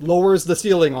lowers the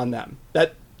ceiling on them.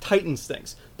 That tightens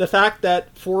things. The fact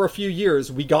that for a few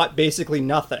years we got basically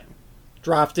nothing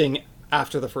drafting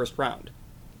after the first round,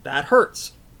 that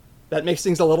hurts. That makes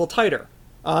things a little tighter.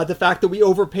 The fact that we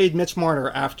overpaid Mitch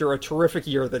Marner after a terrific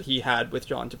year that he had with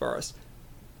John Tavares,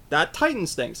 that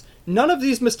tightens things. None of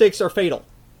these mistakes are fatal,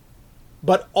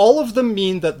 but all of them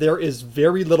mean that there is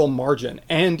very little margin,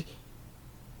 and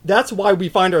that's why we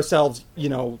find ourselves,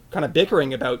 kind of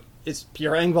bickering about, is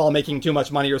Pierre Engvall making too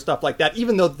much money or stuff like that,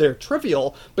 even though they're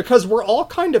trivial, because we're all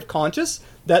kind of conscious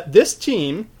that this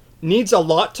team needs a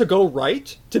lot to go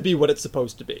right to be what it's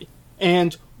supposed to be.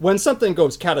 And when something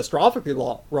goes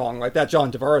catastrophically wrong, like that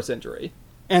John Tavares injury,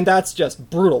 and that's just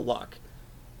brutal luck,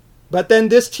 but then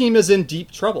this team is in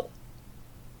deep trouble.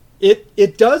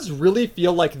 It does really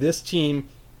feel like this team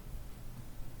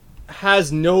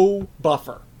has no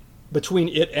buffer between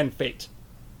it and fate.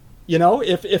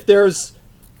 If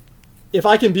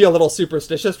I can be a little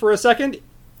superstitious for a second,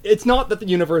 it's not that the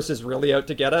universe is really out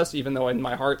to get us, even though in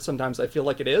my heart sometimes I feel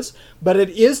like it is, but it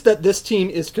is that this team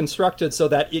is constructed so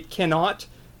that it cannot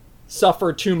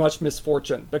suffer too much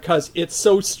misfortune because it's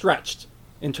so stretched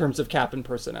in terms of cap and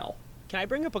personnel. Can I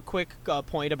bring up a quick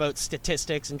point about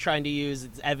statistics and trying to use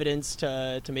evidence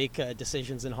to make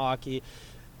decisions in hockey?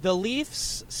 The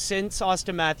Leafs, since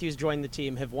Austin Matthews joined the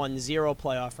team, have won 0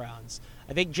 playoff rounds.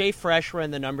 I think Jay Fresh ran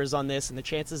the numbers on this, and the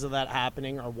chances of that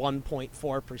happening are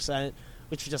 1.4%,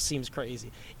 which just seems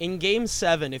crazy. In Game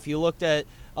 7, if you looked at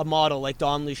a model like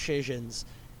Don Luszczyszyn's,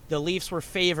 the Leafs were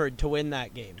favored to win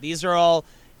that game. These are all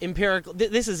empirical.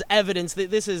 This is evidence.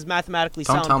 This is mathematically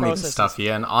Don't sound tell me processes. this stuff,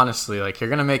 Ian. Honestly, like, you're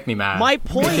gonna make me mad. My You're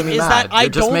point making me is mad. that I You're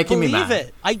just don't making me believe mad.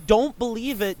 it. I don't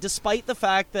believe it, despite the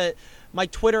fact that my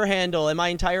Twitter handle and my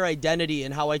entire identity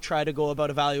and how I try to go about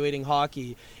evaluating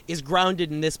hockey is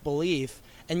grounded in this belief.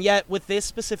 And yet, with this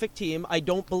specific team, I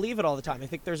don't believe it all the time. I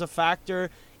think there's a factor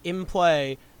in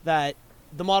play that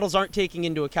the models aren't taking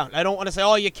into account. I don't want to say,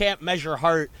 oh, you can't measure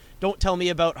heart. Don't tell me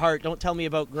about heart. Don't tell me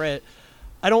about grit.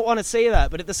 I don't want to say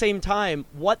that. But at the same time,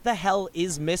 what the hell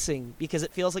is missing? Because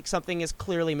it feels like something is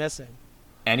clearly missing.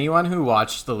 Anyone who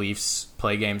watched the Leafs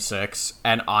play Game 6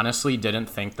 and honestly didn't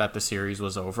think that the series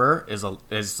was over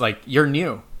is like, you're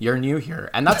new here,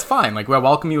 and that's fine. Like, we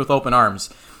welcome you with open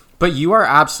arms, but you are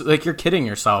absolutely, like, you're kidding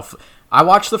yourself. I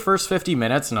watched the first 50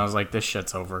 minutes and I was like, this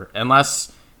shit's over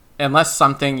unless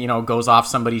something, you know, goes off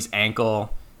somebody's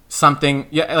ankle, something.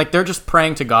 Yeah, like, they're just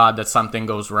praying to God that something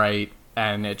goes right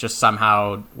and it just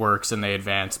somehow works and they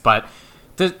advance. But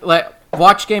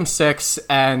watch Game 6,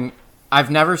 and I've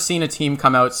never seen a team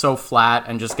come out so flat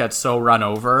and just get so run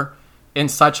over in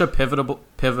such a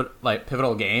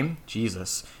pivotal game.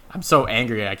 Jesus, I'm so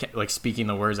angry. I can't, like, speaking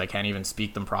the words, I can't even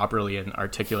speak them properly and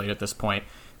articulate at this point.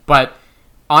 But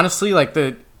honestly, like,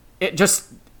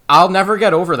 I'll never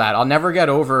get over that. I'll never get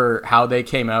over how they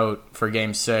came out for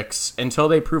Game 6 until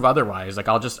they prove otherwise. Like,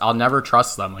 I'll never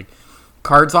trust them. Like,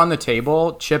 cards on the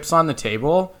table, chips on the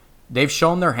table. They've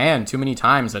shown their hand too many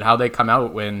times at how they come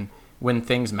out when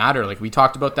things matter. Like, we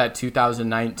talked about that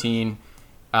 2019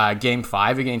 Game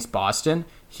 5 against Boston.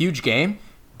 Huge game.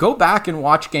 Go back and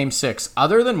watch Game 6.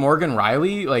 Other than Morgan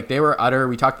Rielly, like,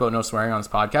 we talked about no swearing on this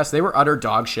podcast, they were utter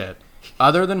dog shit.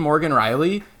 Other than Morgan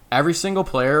Rielly, every single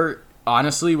player,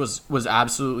 honestly, was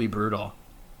absolutely brutal.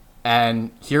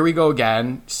 And here we go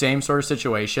again, same sort of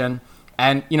situation.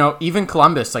 And, you know, even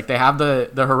Columbus, like, they have the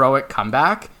heroic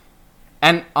comeback.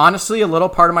 And honestly, a little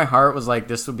part of my heart was like,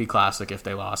 this would be classic if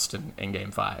they lost in Game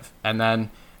 5. And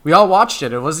then we all watched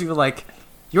it. It wasn't even like,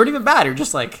 you weren't even bad. You're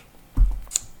just like,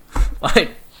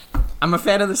 I'm a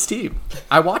fan of this team.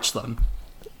 I watched them.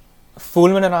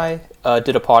 Fuhlman and I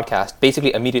did a podcast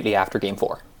basically immediately after Game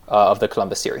 4 of the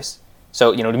Columbus series.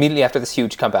 So, you know, immediately after this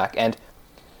huge comeback. And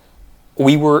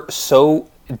we were so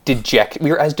dejected. We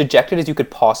were as dejected as you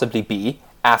could possibly be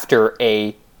after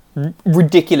a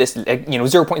ridiculous,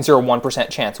 0.01%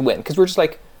 chance win, because we're just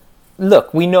like,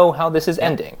 look, we know how this is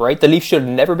ending, right? The Leafs should have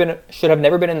never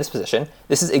been in this position.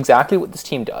 This is exactly what this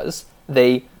team does.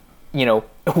 They,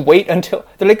 wait until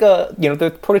they're like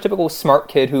the prototypical smart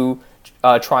kid who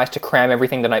tries to cram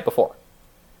everything the night before,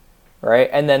 right?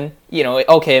 And then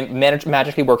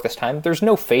magically work this time. There's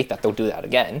no faith that they'll do that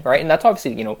again, right? And that's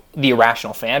obviously the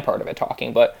irrational fan part of it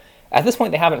talking, but at this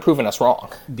point, they haven't proven us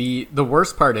wrong. The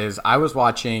worst part is I was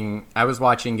watching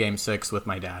Game 6 with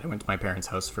my dad. I went to my parents'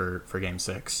 house for Game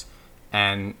 6,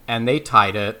 and they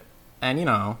tied it. And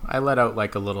I let out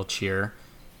like a little cheer,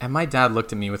 and my dad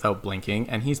looked at me without blinking.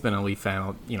 And he's been a Leaf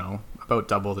fan, about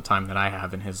double the time that I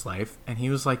have in his life. And he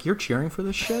was like, "You're cheering for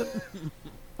this shit?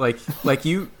 like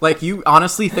you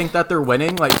honestly think that they're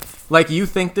winning? Like you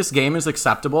think this game is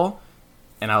acceptable?"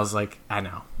 And I was like, "I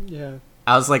know." Yeah.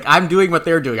 I was like, I'm doing what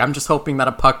they're doing. I'm just hoping that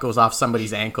a puck goes off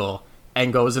somebody's ankle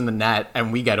and goes in the net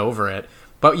and we get over it.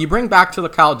 But you bring back to the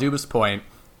Kyle Dubas point,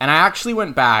 and I actually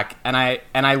went back and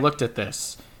I looked at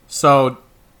this. So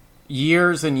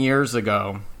years and years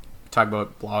ago, talk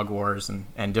about blog wars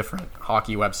and different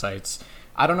hockey websites.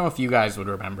 I don't know if you guys would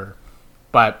remember,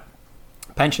 but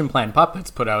Pension Plan Puppets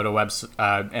put out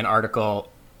an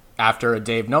article after a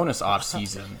Dave Nonis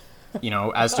offseason.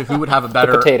 As to who would have a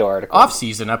better potato article.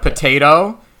 Offseason, a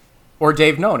potato or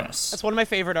Dave Nonis. That's one of my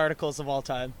favorite articles of all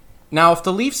time. Now, if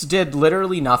the Leafs did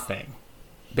literally nothing,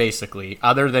 basically,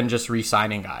 other than just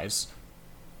re-signing guys,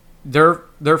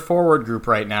 their forward group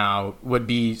right now would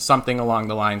be something along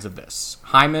the lines of this: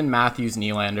 Hyman, Matthews,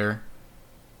 Nylander,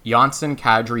 Johnsson,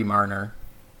 Kadri, Marner.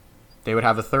 They would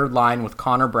have a third line with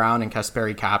Connor Brown and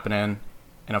Kasperi Kapanen,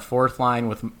 and a fourth line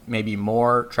with maybe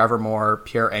Trevor Moore,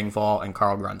 Pierre Engvall, and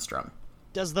Carl Grundstrom.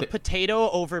 Does the potato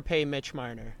overpay Mitch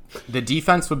Marner? The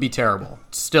defense would be terrible.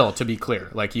 Still, to be clear,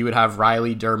 like, you would have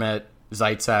Riley, Dermott,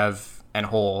 Zaitsev, and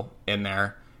Hull in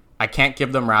there. I can't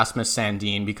give them Rasmus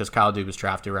Sandin because Kyle Dubas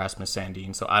drafted Rasmus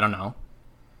Sandin, so I don't know.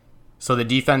 So the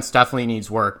defense definitely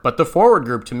needs work, but the forward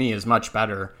group to me is much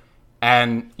better.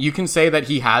 And you can say that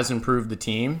he has improved the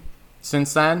team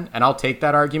since then, and I'll take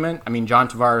that argument. I mean, John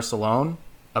Tavares alone,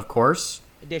 of course.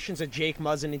 Additions of Jake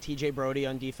Muzzin and TJ Brody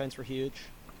on defense were huge.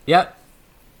 Yeah.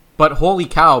 But holy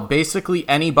cow, basically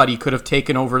anybody could have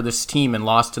taken over this team and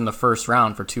lost in the first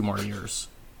round for 2 more years.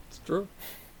 It's true.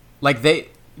 Like, they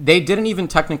didn't even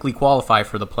technically qualify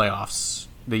for the playoffs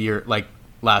the year, like,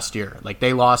 last year. Like,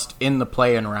 they lost in the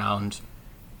play-in round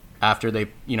after they,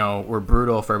 were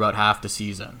brutal for about half the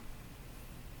season.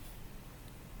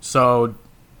 So,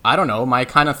 I don't know, my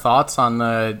kind of thoughts on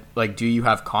do you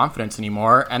have confidence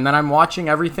anymore? And then I'm watching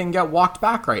everything get walked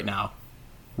back right now.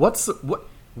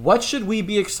 What should we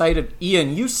be excited?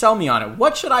 Ian, you sell me on it.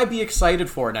 What should I be excited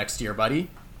for next year, buddy?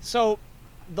 So,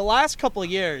 the last couple of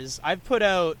years, I've put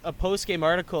out a post-game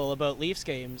article about Leafs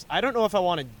games. I don't know if I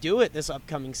want to do it this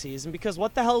upcoming season, because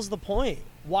what the hell's the point?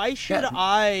 Why should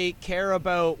I care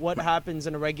about what happens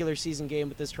in a regular season game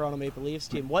with this Toronto Maple Leafs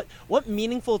team? What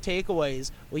meaningful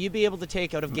takeaways will you be able to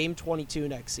take out of Game 22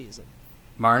 next season?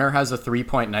 Marner has a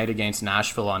 3-point night against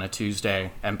Nashville on a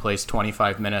Tuesday and plays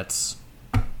 25 minutes.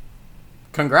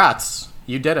 Congrats.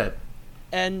 You did it.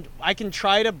 And I can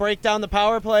try to break down the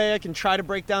power play. I can try to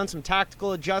break down some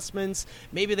tactical adjustments.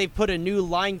 Maybe they put a new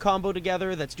line combo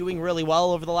together that's doing really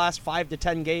well over the last 5 to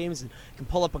 10 games, and can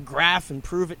pull up a graph and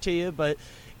prove it to you. But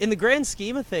in the grand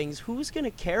scheme of things, who's going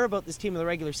to care about this team in the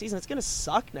regular season? It's going to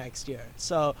suck next year.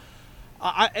 So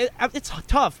it's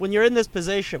tough when you're in this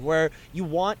position where you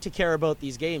want to care about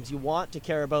these games. You want to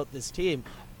care about this team.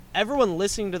 Everyone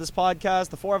listening to this podcast,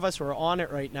 the four of us who are on it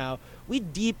right now, we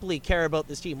deeply care about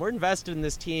this team. We're invested in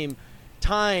this team.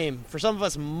 Time, for some of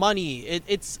us, money.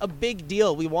 It's a big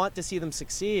deal. We want to see them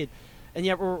succeed. And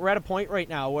yet we're at a point right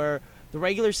now where the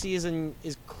regular season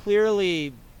is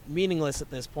clearly meaningless at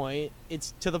this point.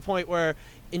 It's to the point where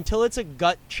until it's a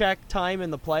gut check time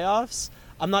in the playoffs,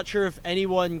 I'm not sure if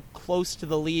anyone close to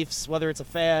the Leafs, whether it's a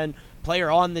fan,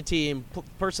 player on the team,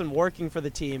 person working for the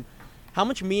team, how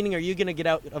much meaning are you going to get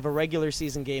out of a regular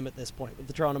season game at this point with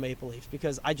the Toronto Maple Leafs?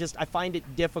 Because I find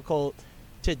it difficult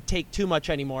to take too much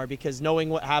anymore, because knowing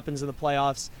what happens in the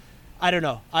playoffs, I don't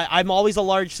know. I'm always a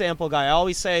large sample guy. I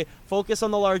always say focus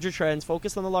on the larger trends,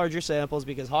 focus on the larger samples,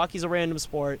 because hockey's a random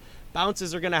sport.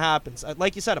 Bounces are going to happen.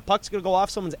 Like you said, a puck's going to go off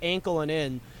someone's ankle and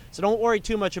in. So don't worry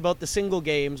too much about the single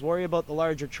games. Worry about the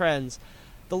larger trends.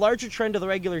 The larger trend of the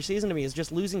regular season to me is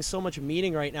just losing so much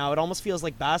meaning right now. It almost feels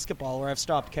like basketball, where I've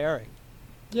stopped caring.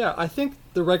 Yeah, I think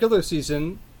the regular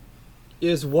season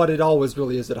is what it always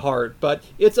really is at heart, but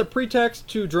it's a pretext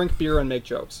to drink beer and make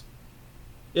jokes.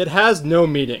 It has no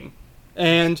meaning,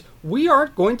 and we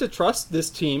aren't going to trust this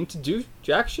team to do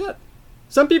jack shit.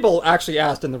 Some people actually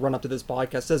asked in the run-up to this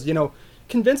podcast, says,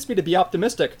 convince me to be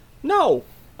optimistic. No,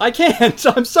 I can't.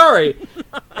 I'm sorry.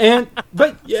 And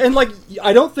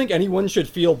I don't think anyone should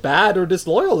feel bad or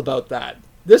disloyal about that.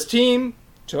 This team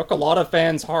took a lot of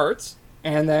fans' hearts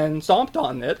and then stomped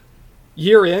on it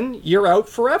year in, year out,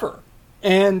 forever.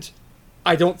 And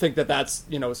I don't think that that's,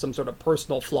 some sort of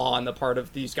personal flaw on the part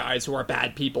of these guys who are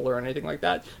bad people or anything like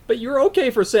that. But you're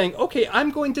okay for saying, okay, I'm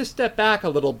going to step back a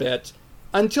little bit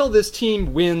until this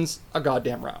team wins a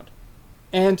goddamn round.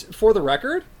 And for the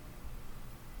record,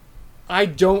 I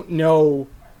don't know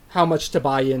how much to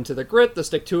buy into the grit, the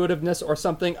stick-to-itiveness, or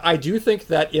something. I do think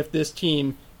that if this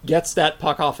team gets that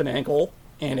puck off an ankle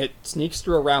and it sneaks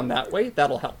through around that way,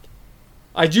 that'll help.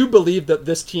 I do believe that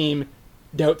this team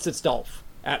doubts itself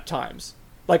at times.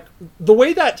 Like, the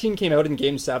way that team came out in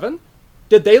Game 7,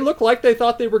 did they look like they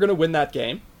thought they were going to win that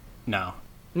game? No.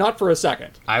 Not for a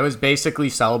second. I was basically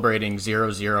celebrating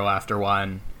 0-0 after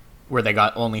one, where they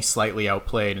got only slightly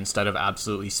outplayed instead of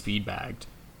absolutely speed-bagged.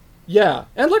 Yeah,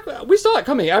 and we saw it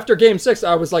coming. After Game 6,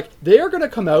 I was like, they are going to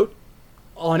come out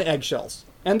on eggshells.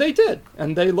 And they did,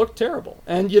 and they looked terrible.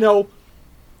 And,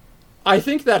 I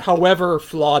think that however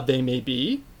flawed they may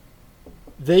be,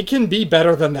 they can be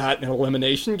better than that in an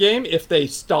elimination game if they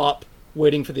stop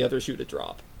waiting for the other shoe to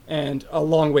drop. And a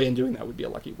long way in doing that would be a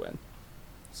lucky win.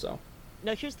 So.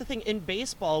 Now, here's the thing. In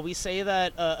baseball, we say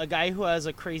that a guy who has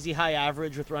a crazy high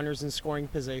average with runners in scoring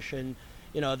position,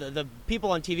 the people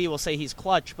on TV will say he's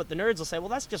clutch, but the nerds will say, well,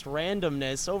 that's just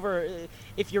randomness.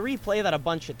 If you replay that a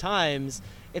bunch of times,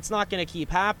 it's not going to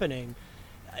keep happening.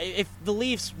 If the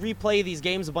Leafs replay these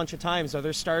games a bunch of times, are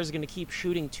their stars going to keep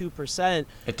shooting 2%?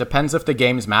 It depends if the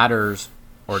games matters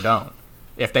or don't.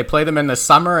 If they play them in the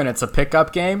summer and it's a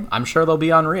pickup game, I'm sure they'll be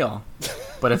unreal.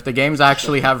 But if the games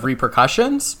actually have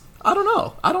repercussions, I don't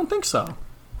know. I don't think so.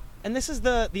 And this is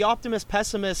the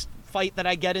optimist-pessimist fight that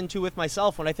I get into with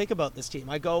myself when I think about this team.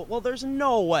 I go, well, there's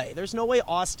no way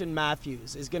Auston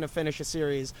Matthews is going to finish a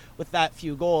series with that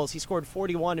few goals. He scored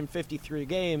 41 in 53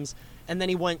 games, and then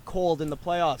he went cold in the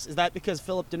playoffs. Is that because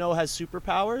Philip Deneau has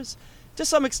superpowers? To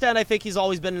some extent, I think he's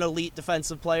always been an elite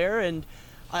defensive player, and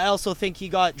I also think he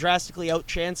got drastically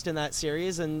outchanced in that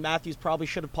series, and Matthews probably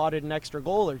should have potted an extra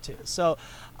goal or two. So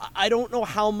I don't know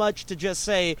how much to just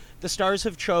say the Stars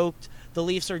have choked, the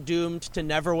Leafs are doomed to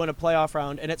never win a playoff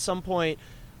round, and at some point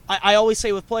I always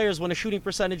say with players, when a shooting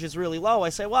percentage is really low, I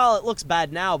say, well, it looks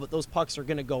bad now, but those pucks are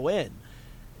going to go in.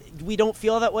 We don't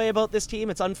feel that way about this team.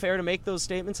 It's unfair to make those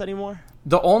statements anymore.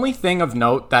 The only thing of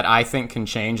note that I think can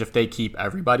change if they keep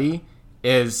everybody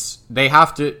is they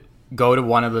have to go to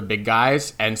one of the big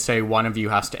guys and say one of you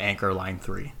has to anchor line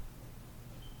 3.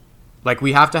 Like,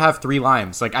 we have to have 3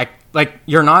 lines.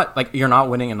 You're not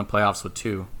winning in the playoffs with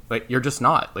 2. Like, you're just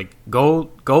not. Like, go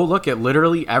look at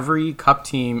literally every cup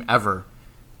team ever.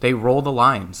 They roll the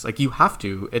lines. Like, you have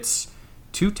to. It's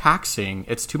too taxing.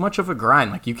 It's too much of a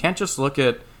grind. Like, you can't just look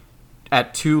at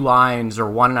 2 lines or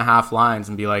 1.5 lines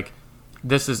and be like,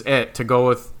 this is it, to go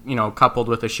with, coupled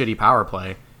with a shitty power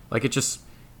play. Like, it just,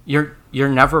 you're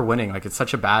never winning. Like, it's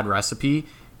such a bad recipe.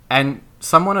 And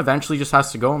someone eventually just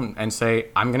has to go and say,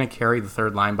 I'm going to carry the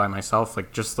third line by myself.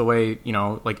 Like, just the way,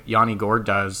 like Yanni Gourde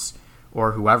does,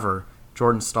 or whoever,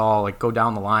 Jordan Staal, like, go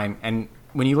down the line. And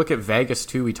when you look at Vegas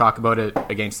too, we talk about it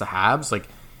against the Habs,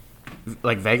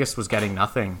 like Vegas was getting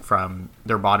nothing from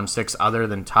their bottom 6 other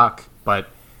than Tuck, but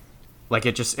like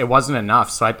it wasn't enough.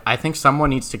 So I think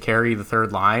someone needs to carry the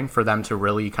third line for them to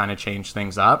really kind of change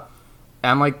things up.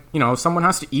 And like, someone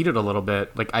has to eat it a little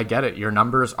bit. Like, I get it. Your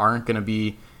numbers aren't going to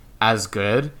be as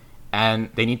good, and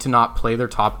they need to not play their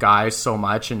top guys so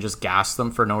much and just gas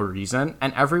them for no reason.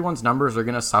 And everyone's numbers are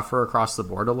going to suffer across the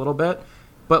board a little bit.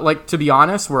 But like, to be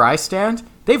honest, where I stand,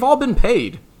 they've all been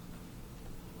paid.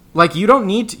 Like, you don't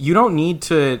need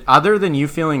to, other than you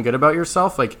feeling good about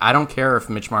yourself, like, I don't care if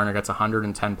Mitch Marner gets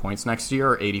 110 points next year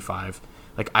or 85.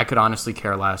 Like, I could honestly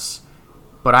care less.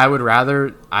 But I would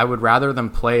rather them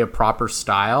play a proper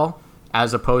style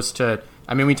as opposed to,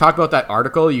 I mean, we talk about that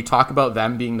article, you talk about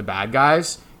them being the bad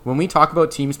guys. When we talk about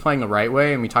teams playing the right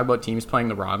way and we talk about teams playing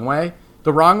the wrong way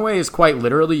is quite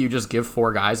literally you just give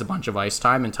 4 guys a bunch of ice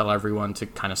time and tell everyone to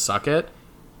kind of suck it.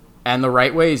 And the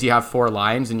right way is you have 4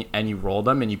 lines and you roll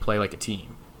them and you play like a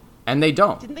team. And they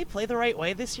don't. Didn't they play the right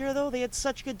way this year, though? They had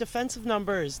such good defensive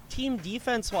numbers, team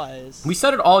defense-wise. We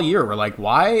said it all year. We're like,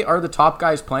 why are the top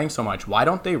guys playing so much? Why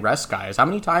don't they rest guys? How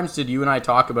many times did you and I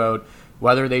talk about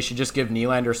whether they should just give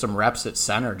Nylander some reps at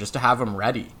center just to have him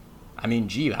ready? I mean,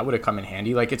 gee, that would have come in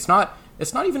handy. Like, it's not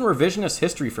even revisionist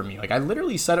history for me. Like, I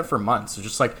literally said it for months. It's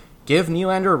just like, give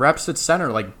Nylander reps at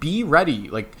center. Like, be ready.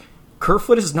 Like,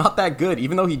 Kerfoot is not that good,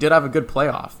 even though he did have a good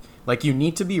playoff. Like, you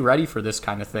need to be ready for this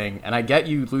kind of thing. And I get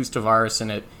you lose Tavares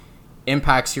and it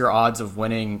impacts your odds of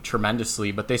winning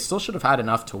tremendously, but they still should have had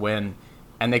enough to win.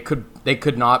 And they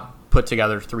could not put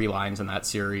together 3 lines in that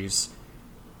series.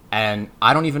 And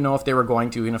I don't even know if they were going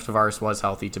to, even if Tavares was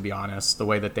healthy, to be honest, the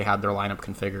way that they had their lineup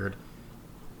configured.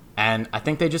 And I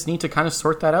think they just need to kind of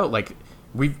sort that out. Like,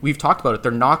 we've talked about it.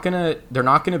 They're not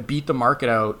gonna beat the market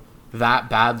out that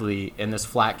badly in this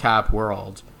flat cap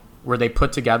world where they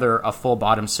put together a full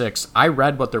bottom 6. I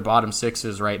read what their bottom 6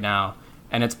 is right now,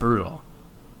 and it's brutal.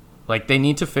 Like, they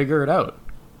need to figure it out.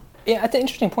 Yeah, that's an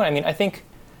interesting point. I mean, I think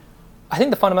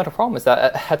the fundamental problem is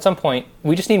that at some point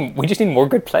we just need more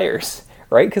good players,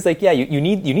 right? Because like, yeah, you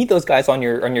need those guys on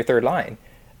your third line,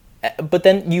 but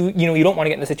then you don't want to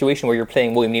get in a situation where you're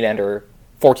playing William Nylander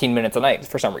 14 minutes a night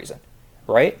for some reason,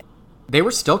 right? They were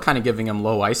still kind of giving him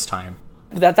low ice time.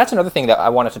 That's another thing that I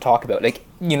wanted to talk about. Like,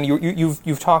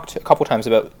 you've talked a couple times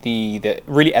about the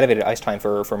really elevated ice time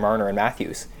for Marner and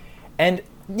Matthews, and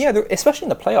yeah, especially in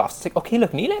the playoffs, it's like, okay,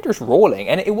 look, Nylander's rolling,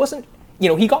 and it wasn't,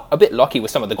 he got a bit lucky with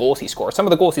some of the goals he scored. Some of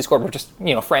the goals he scored were just,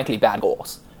 frankly, bad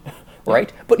goals,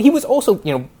 right? But he was also,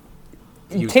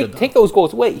 take those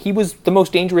goals away, he was the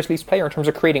most dangerous Leafs player in terms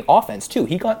of creating offense too.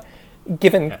 He got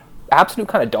given absolute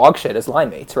kind of dog shit as line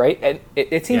mates, right? And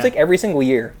it seems like every single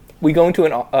year we go into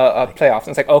a playoffs and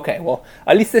it's like, okay, well,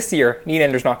 at least this year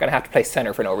Nylander's not going to have to play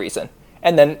center for no reason,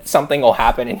 and then something will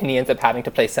happen and he ends up having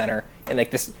to play center in like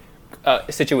this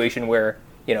situation where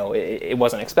it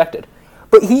wasn't expected.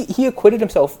 But he acquitted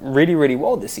himself really, really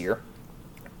well this year,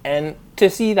 and to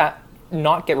see that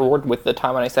not get rewarded with the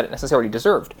time when I said it necessarily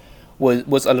deserved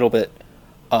was a little bit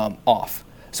off.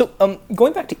 So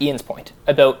going back to Ian's point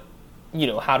about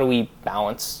how do we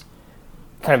balance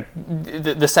kind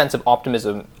of the sense of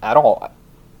optimism at all,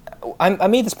 I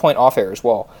made this point off air as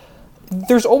well.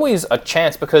 There's always a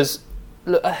chance, because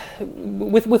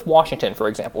with Washington, for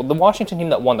example, the Washington team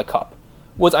that won the Cup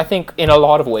was, I think, in a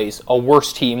lot of ways, a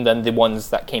worse team than the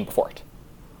ones that came before it,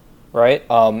 right?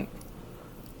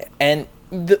 And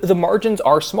the margins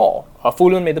are small.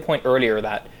 Fulun made the point earlier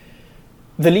that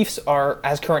the Leafs are,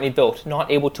 as currently built, not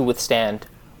able to withstand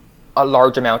a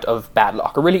large amount of bad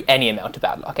luck, or really any amount of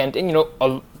bad luck. And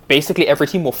basically every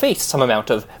team will face some amount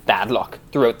of bad luck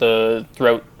throughout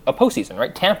a postseason,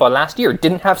 right? Tampa last year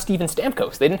didn't have Steven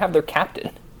Stamkos. They didn't have their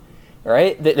captain.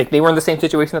 right? They were in the same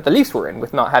situation that the Leafs were in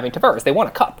with not having Tavares. They won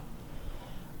a cup.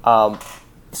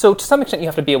 So to some extent, you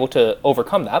have to be able to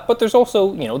overcome that. But there's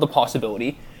also, the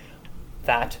possibility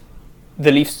that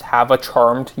the Leafs have a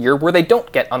charmed year where they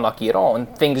don't get unlucky at all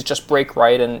and things just break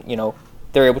right and,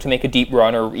 they're able to make a deep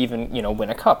run or even, win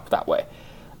a cup that way.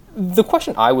 The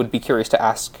question I would be curious to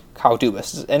ask Kyle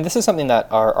Dubas, and this is something that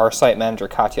our site manager,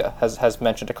 Katya, has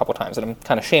mentioned a couple times, and I'm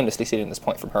kind of shamelessly stealing this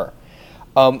point from her.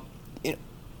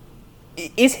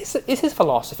 Is his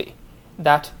philosophy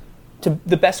that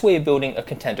the best way of building a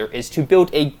contender is to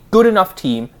build a good enough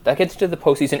team that gets to the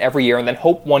postseason every year and then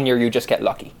hope one year you just get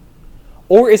lucky?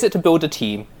 Or is it to build a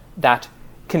team that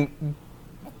can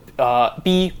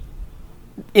be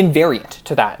invariant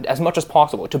to that as much as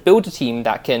possible, to build a team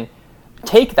that can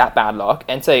take that bad luck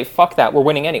and say, fuck that, we're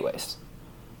winning anyways?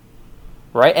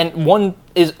 Right? And one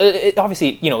is,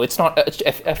 obviously, it's not,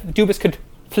 if Dubas could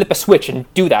flip a switch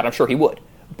and do that, I'm sure he would.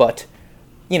 But,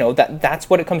 that's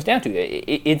what it comes down to.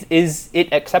 Is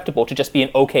it acceptable to just be an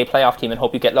okay playoff team and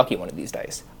hope you get lucky one of these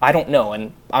days? I don't know,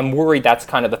 and I'm worried that's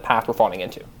kind of the path we're falling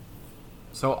into.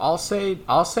 So I'll say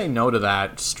no to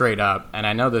that straight up, and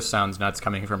I know this sounds nuts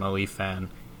coming from a Leaf fan.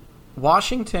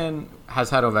 Washington has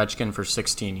had Ovechkin for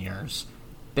 16 years.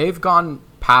 They've gone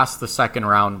past the second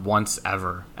round once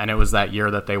ever, and it was that year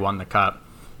that they won the cup.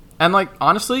 And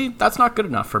honestly, that's not good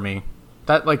enough for me.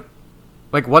 That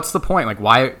what's the point?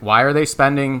 Why are they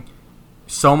spending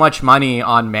so much money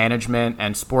on management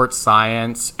and sports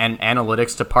science and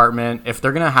analytics department if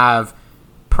they're gonna have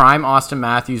prime Austin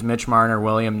Matthews, Mitch Marner,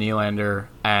 William Nylander,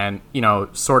 and,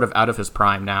 sort of out of his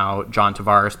prime now, John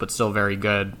Tavares, but still very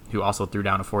good, who also threw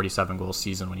down a 47-goal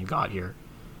season when he got here,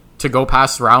 to go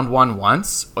past round one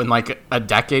once in a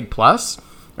decade plus?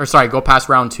 Or sorry, go past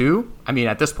round two? I mean,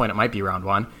 at this point, it might be round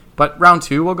one, but round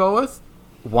two we'll go with?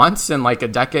 Once in a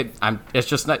decade? It's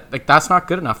just not, that's not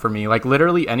good enough for me.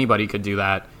 Literally anybody could do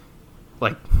that.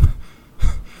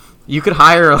 You could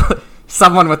hire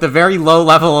someone with a very low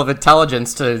level of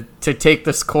intelligence to take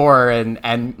the score and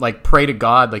pray to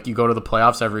God you go to the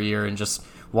playoffs every year, and just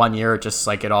one year it just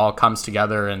it all comes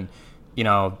together and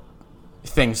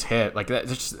things hit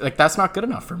that's not good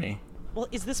enough for me. Well,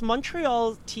 is this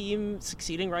Montreal team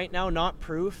succeeding right now not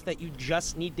proof that you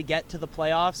just need to get to the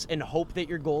playoffs and hope that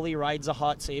your goalie rides a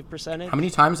hot save percentage? How many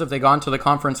times have they gone to the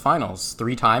conference finals?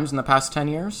 3 times in the past 10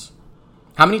 years?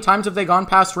 How many times have they gone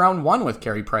past round one with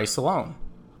Carey Price alone?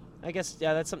 I guess,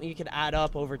 yeah, that's something you could add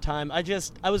up over time. I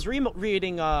was reading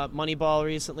Moneyball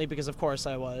recently because, of course,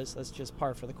 I was. That's just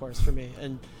par for the course for me.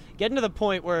 And getting to the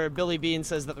point where Billy Beane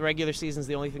says that the regular season is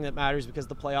the only thing that matters because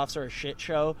the playoffs are a shit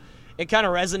show, it kind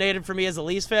of resonated for me as a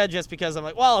Leafs fan, just because I'm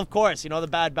well, of course, the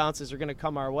bad bounces are going to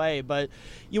come our way. But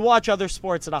you watch other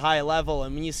sports at a high level,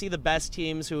 and when you see the best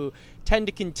teams who tend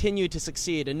to continue to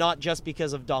succeed, and not just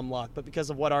because of dumb luck, but because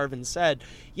of what Arvin said.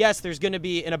 Yes, there's going to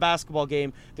be, in a basketball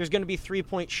game, there's going to be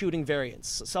 3-point shooting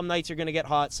variance. Some nights you're going to get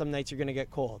hot, some nights you're going to get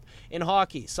cold. In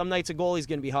hockey, some nights a goalie's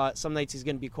going to be hot, some nights he's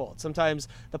going to be cold. Sometimes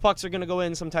the pucks are going to go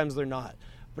in, sometimes they're not.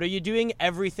 But are you doing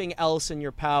everything else in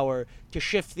your power to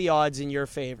shift the odds in your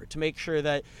favor, to make sure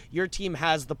that your team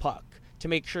has the puck, to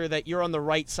make sure that you're on the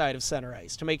right side of center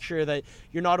ice, to make sure that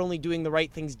you're not only doing the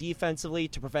right things defensively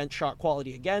to prevent shot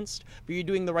quality against, but you're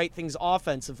doing the right things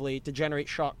offensively to generate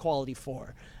shot quality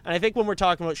for? And I think when we're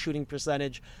talking about shooting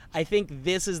percentage, I think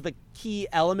this is the key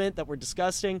element that we're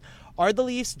discussing. Are the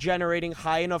Leafs generating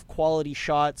high enough quality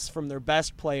shots from their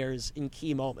best players in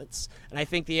key moments? And I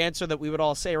think the answer that we would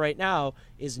all say right now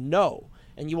is no.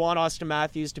 And you want Austin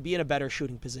Matthews to be in a better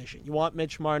shooting position. You want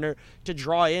Mitch Marner to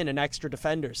draw in an extra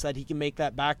defender so that he can make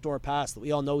that backdoor pass that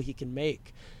we all know he can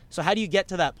make. So how do you get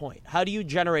to that point? How do you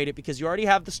generate it? Because you already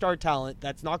have the star talent.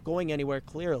 That's not going anywhere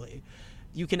clearly.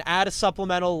 You can add a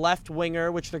supplemental left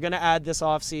winger, which they're going to add this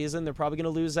offseason. They're probably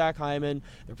going to lose Zach Hyman.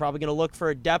 They're probably going to look for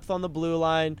a depth on the blue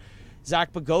line.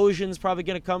 Zach Bogosian's probably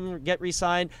going to come get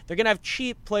re-signed. They're going to have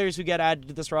cheap players who get added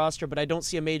to this roster, but I don't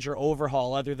see a major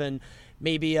overhaul other than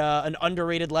maybe an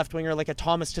underrated left winger like a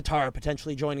Thomas Tatar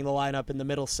potentially joining the lineup in the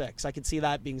middle six. I could see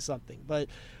that being something. But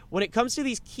when it comes to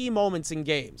these key moments in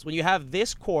games, when you have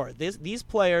this core, these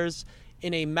players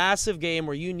in a massive game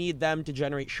where you need them to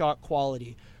generate shot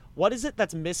quality, what is it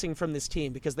that's missing from this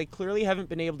team? Because they clearly haven't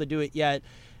been able to do it yet.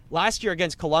 Last year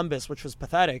against Columbus, which was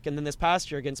pathetic, and then this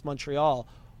past year against Montreal,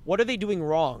 what are they doing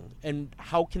wrong, and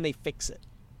how can they fix it?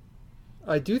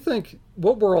 I do think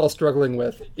what we're all struggling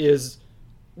with is,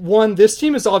 one, this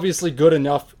team is obviously good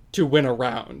enough to win a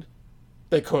round.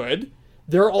 They could.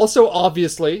 They're also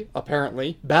obviously,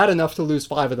 apparently, bad enough to lose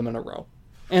 5 of them in a row.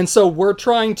 And so we're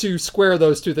trying to square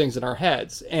those two things in our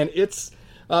heads, and it's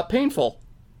painful,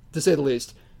 to say the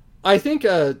least. I think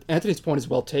Anthony's point is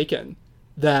well taken,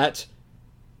 that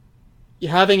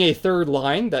having a third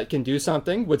line that can do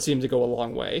something would seem to go a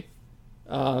long way.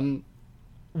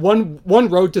 One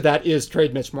road to that is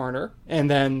trade Mitch Marner and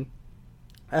then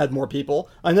add more people.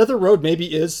 Another road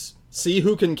maybe is see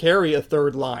who can carry a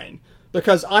third line,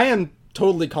 because I am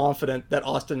totally confident that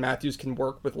Auston Matthews can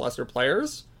work with lesser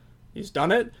players. He's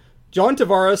done it. John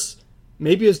Tavares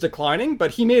maybe is declining,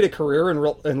 but he made a career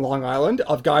in Long Island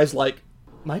of guys like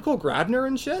Michael Gradner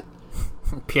and shit.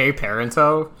 Pierre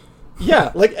Parento.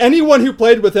 Yeah, like anyone who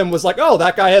played with him was like, oh,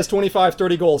 that guy has 25,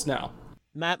 30 goals now.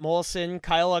 Matt Molson,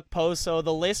 Kyle Okposo,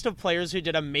 the list of players who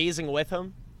did amazing with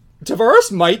him.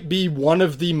 Tavares might be one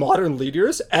of the modern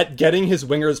leaders at getting his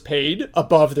wingers paid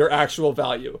above their actual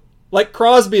value. Like,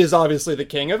 Crosby is obviously the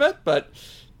king of it, but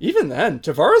even then,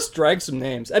 Tavares drags some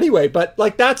names. Anyway, but,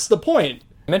 like, that's the point.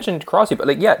 I mentioned Crosby, but,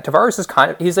 like, yeah, Tavares is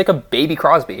he's like a baby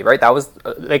Crosby, right? That was,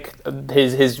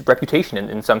 his reputation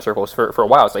in some circles for a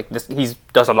while. It's like, he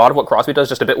does a lot of what Crosby does,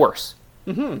 just a bit worse,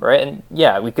 right? And,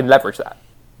 yeah, we can leverage that.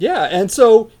 Yeah, and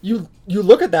so you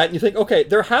look at that and you think, okay,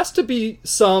 there has to be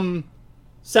some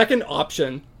second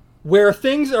option where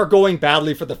things are going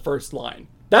badly for the first line.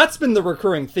 That's been the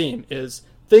recurring theme, is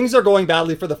things are going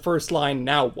badly for the first line,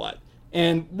 now what?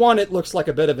 And one, it looks like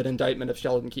a bit of an indictment of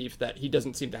Sheldon Keefe that he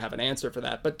doesn't seem to have an answer for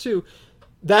that. But two,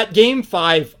 that Game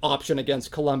 5 option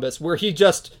against Columbus where he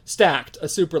just stacked a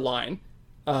super line,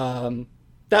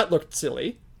 that looked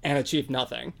silly and achieved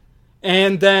nothing.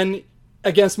 And then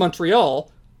against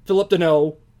Montreal, Phillip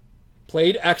Danault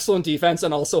played excellent defense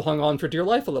and also hung on for dear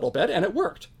life a little bit, and it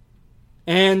worked.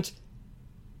 And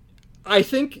I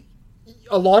think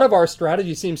a lot of our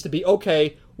strategy seems to be,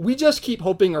 okay, we just keep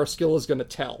hoping our skill is going to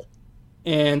tell.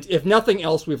 And if nothing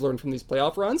else we've learned from these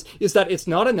playoff runs is that it's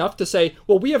not enough to say,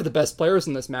 well, we have the best players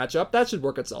in this matchup. That should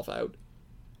work itself out.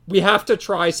 We have to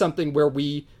try something where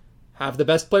we have the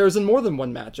best players in more than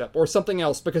one matchup or something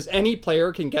else, because any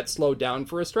player can get slowed down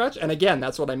for a stretch. And again,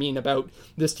 that's what I mean about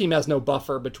this team has no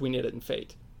buffer between it and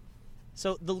fate.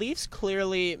 So the Leafs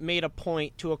clearly made a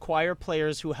point to acquire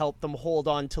players who helped them hold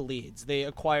on to leads. They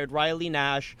acquired Riley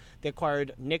Nash, they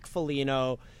acquired Nick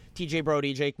Foligno, TJ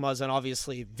Brody, Jake Muzzin,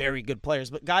 obviously very good players,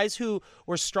 but guys who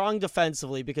were strong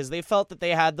defensively because they felt that they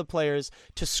had the players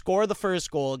to score the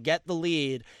first goal, get the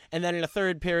lead, and then in a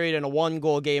third period in a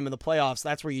one-goal game in the playoffs,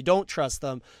 that's where you don't trust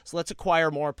them. So let's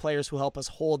acquire more players who help us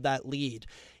hold that lead.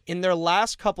 In their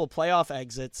last couple playoff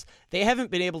exits, they haven't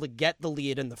been able to get the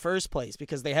lead in the first place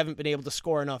because they haven't been able to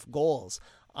score enough goals.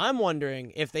 I'm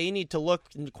wondering if they need to look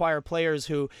and acquire players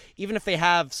who, even if they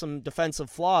have some defensive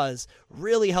flaws,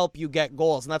 really help you get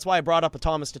goals. And that's why I brought up a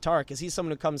Thomas Tatar, because he's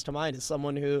someone who comes to mind as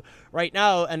someone who, right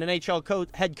now, an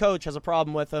NHL head coach has a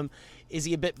problem with him. Is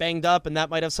he a bit banged up, and that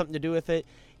might have something to do with it?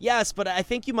 Yes, but I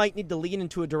think you might need to lean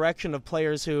into a direction of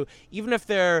players who, even if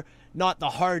they're not the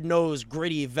hard-nosed,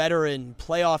 gritty, veteran,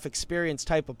 playoff experience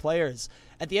type of players,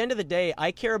 at the end of the day,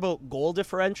 I care about goal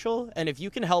differential, and if you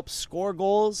can help score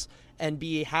goals and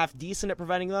be half decent at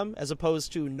preventing them, as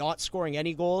opposed to not scoring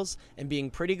any goals and being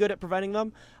pretty good at preventing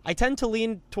them, I tend to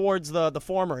lean towards the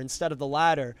former instead of the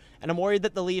latter. And I'm worried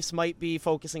that the Leafs might be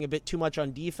focusing a bit too much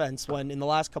on defense when in the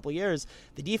last couple of years,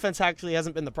 the defense actually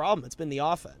hasn't been the problem. It's been the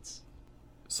offense.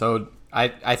 So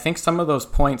I think some of those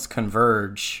points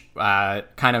converge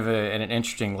kind of at an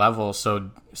interesting level.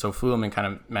 So Fuleman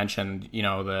kind of mentioned,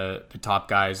 the top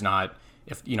guys not,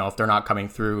 if they're not coming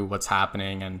through, what's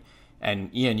happening.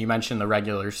 And Ian, you mentioned the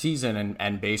regular season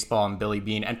and baseball and Billy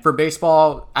Beane. And for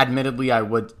baseball, admittedly, I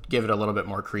would give it a little bit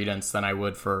more credence than I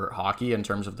would for hockey in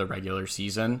terms of the regular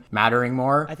season mattering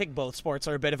more. I think both sports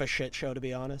are a bit of a shit show, to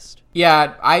be honest.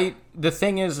 Yeah, the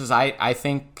thing is I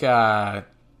think,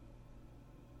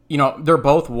 they're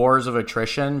both wars of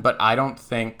attrition, but I don't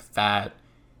think that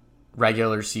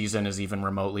regular season is even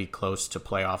remotely close to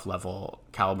playoff level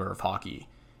caliber of hockey.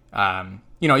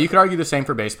 You could argue the same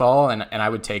for baseball, and I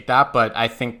would take that, but I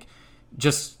think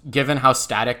just given how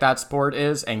static that sport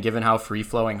is and given how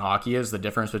free-flowing hockey is, the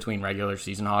difference between regular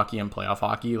season hockey and playoff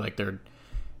hockey, I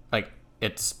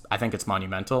think it's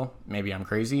monumental. Maybe I'm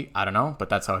crazy. I don't know, but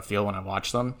that's how I feel when I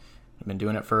watch them. I've been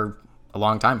doing it for a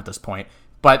long time at this point.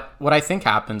 But what I think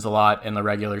happens a lot in the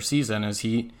regular season is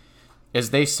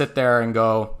they sit there and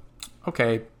go,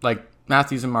 okay, like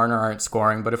Matthews and Marner aren't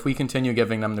scoring, but if we continue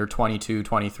giving them their 22,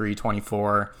 23,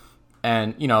 24,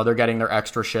 and, they're getting their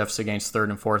extra shifts against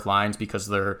third and fourth lines because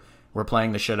we're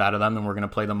playing the shit out of them and we're going to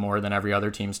play them more than every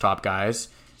other team's top guys,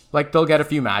 like they'll get a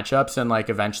few matchups and like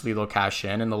eventually they'll cash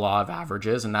in the law of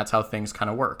averages, and that's how things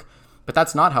kind of work. But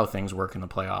that's not how things work in the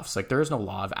playoffs. Like there is no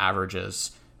law of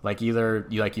averages. Like either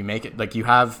you make it, like you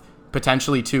have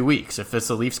potentially 2 weeks. If it's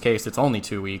the Leafs case, it's only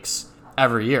 2 weeks.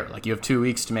 every year. Like, you have 2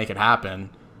 weeks to make it happen,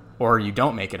 or you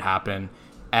don't make it happen.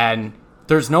 And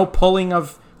there's no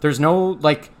there's no,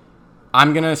 like,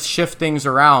 I'm going to shift things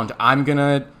around. I'm going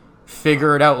to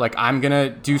figure it out. Like, I'm going to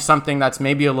do something that's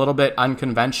maybe a little bit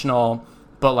unconventional,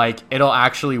 but, like, it'll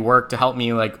actually work to help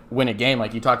me, like, win a game.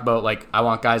 Like, you talk about, like, I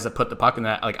want guys that put the puck in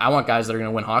that. Like, I want guys that are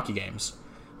going to win hockey games.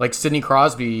 Like, Sidney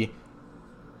Crosby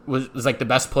was like the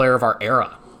best player of our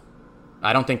era.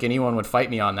 I don't think anyone would fight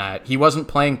me on that. He wasn't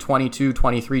playing 22,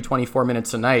 23, 24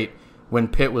 minutes a night when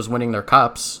Pitt was winning their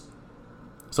cups.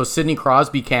 So Sidney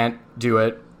Crosby can't do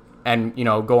it and, you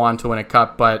know, go on to win a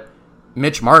cup, but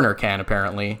Mitch Marner can,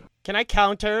 apparently. Can I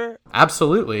counter?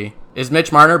 Absolutely. Is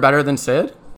Mitch Marner better than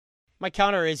Sid? My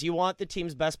counter is you want the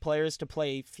team's best players to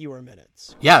play fewer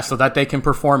minutes. Yeah, so that they can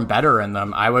perform better in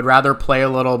them. I would rather play a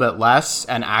little bit less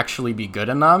and actually be good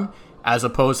in them, as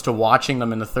opposed to watching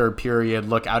them in the third period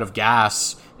look out of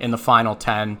gas in the final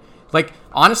 10. Like,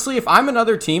 honestly, if I'm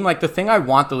another team, like, the thing I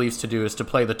want the Leafs to do is to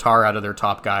play the tar out of their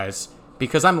top guys,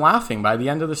 because I'm laughing by the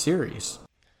end of the series.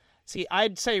 See,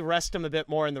 I'd say rest them a bit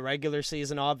more in the regular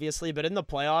season, obviously, but in the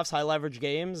playoffs, high-leverage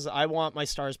games, I want my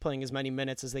stars playing as many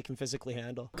minutes as they can physically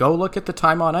handle. Go look at the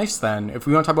time on ice, then. If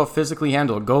we want to talk about physically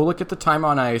handled, go look at the time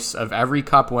on ice of every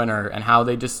cup winner and how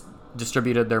they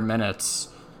distributed their minutes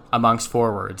amongst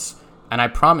forwards. And I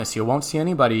promise you won't see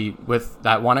anybody with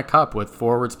that won a cup with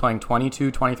forwards playing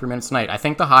 22, 23 minutes a night. I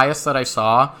think the highest that I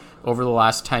saw over the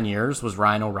last 10 years was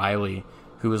Ryan O'Reilly,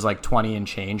 who was like 20 and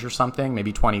change or something,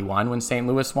 maybe 21 when St.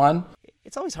 Louis won.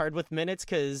 It's always hard with minutes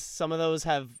because some of those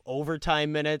have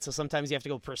overtime minutes, so sometimes you have to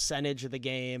go percentage of the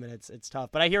game, and it's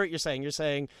tough. But I hear what you're saying. You're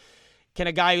saying, can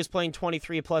a guy who's playing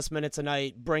 23-plus minutes a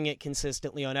night bring it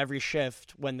consistently on every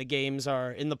shift when the games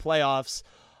are in the playoffs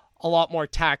a lot more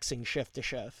taxing shift to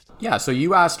shift? Yeah, so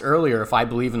you asked earlier if I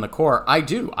believe in the core. I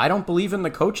do. I don't believe in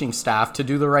the coaching staff to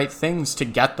do the right things to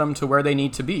get them to where they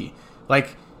need to be.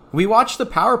 Like, we watched the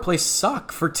power play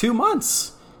suck for 2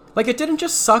 months. Like, it didn't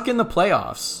just suck in the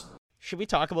playoffs. Should we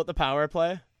talk about the power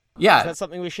play? Yeah. Is that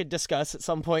something we should discuss at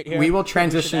some point here? We will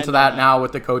transition to that now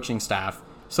with the coaching staff.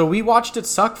 So we watched it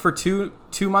suck for two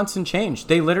months and change.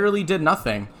 They literally did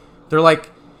nothing. They're like,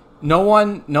 no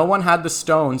one had the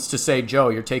stones to say, Joe,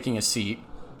 you're taking a seat.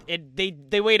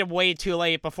 They waited way too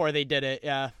late before they did it.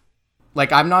 Yeah.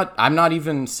 Like, I'm not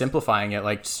even simplifying it.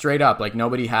 Like, straight up, like,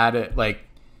 nobody had it, like,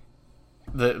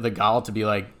 the gall to be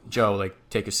like, Joe, like,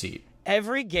 take a seat.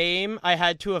 Every game I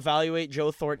had to evaluate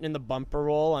Joe Thornton in the bumper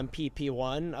roll on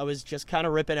PP1, I was just kind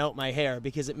of ripping out my hair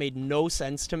because it made no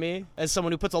sense to me. As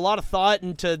someone who puts a lot of thought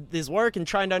into his work and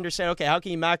trying to understand, okay, how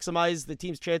can you maximize the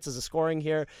team's chances of scoring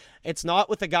here? It's not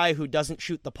with a guy who doesn't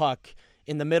shoot the puck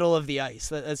in the middle of the ice.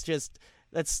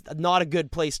 That's not a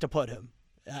good place to put him.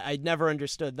 I never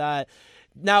understood that.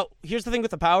 Now, here's the thing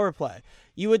with the power play.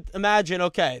 You would imagine,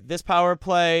 okay, this power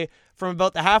play from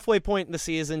about the halfway point in the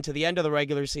season to the end of the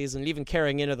regular season, and even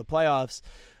carrying into the playoffs,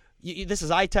 this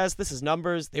is eye test, this is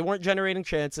numbers. They weren't generating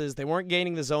chances. They weren't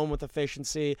gaining the zone with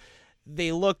efficiency.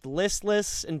 They looked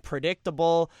listless and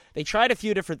predictable. They tried a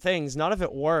few different things. None of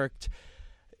it worked.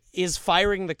 Is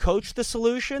firing the coach the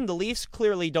solution? The Leafs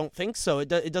clearly don't think so. It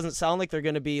doesn't sound like they're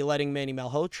going to be letting Manny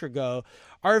Malhotra go.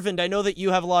 Arvind, I know that you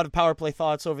have a lot of power play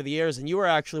thoughts over the years, and you were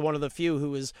actually one of the few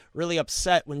who was really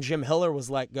upset when Jim Hiller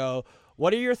was let go.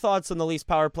 What are your thoughts on the Leafs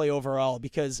power play overall?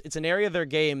 Because it's an area of their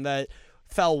game that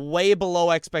fell way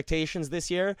below expectations this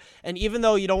year. And even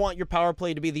though you don't want your power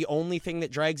play to be the only thing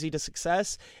that drags you to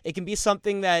success, it can be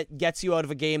something that gets you out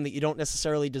of a game that you don't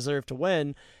necessarily deserve to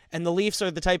win. And the Leafs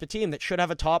are the type of team that should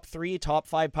have a top 3, top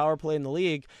 5 power play in the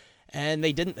league, and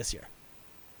they didn't this year.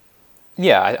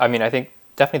 Yeah, I mean, I think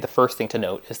definitely the first thing to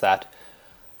note is that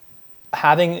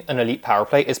having an elite power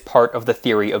play is part of the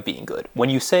theory of being good. When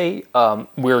you say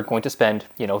we're going to spend,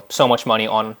 so much money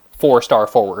on 4-star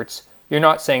forwards, you're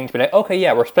not saying to be like, okay,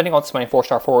 yeah, we're spending all this money on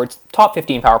 4-star forwards, top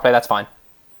 15 power play, that's fine,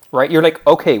 right? You're like,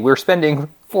 okay, we're spending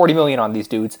 $40 million on these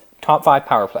dudes, top 5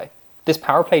 power play. This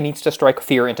power play needs to strike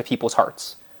fear into people's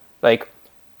hearts. Like,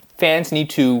 fans need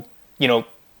to,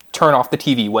 turn off the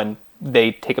TV when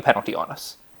they take a penalty on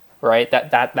us, right?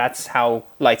 That's how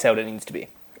lights out it needs to be.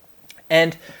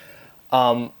 And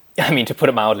to put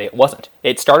it mildly, it wasn't.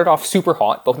 It started off super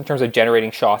hot, both in terms of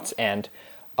generating shots and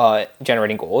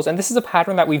generating goals. And this is a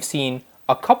pattern that we've seen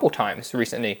a couple times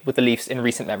recently with the Leafs in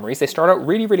recent memories. They start out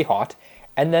really, really hot,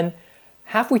 and then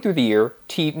halfway through the year,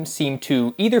 teams seem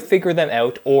to either figure them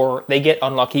out or they get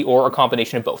unlucky, or a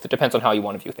combination of both. It depends on how you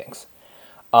want to view things.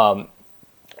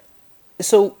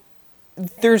 So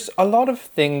there's a lot of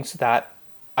things that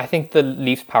I think the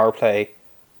Leafs power play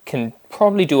can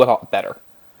probably do a lot better.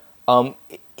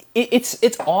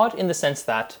 It's odd in the sense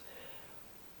that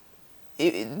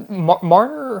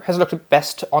Marner has looked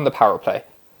best on the power play.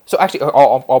 So actually,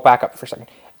 I'll back up for a second.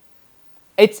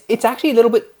 It's actually a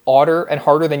little bit odder and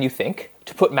harder than you think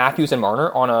to put Matthews and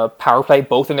Marner on a power play,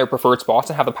 both in their preferred spots,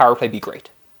 and have the power play be great.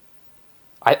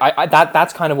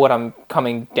 That's kind of what I'm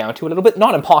coming down to a little bit.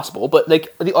 Not impossible, but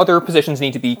like the other positions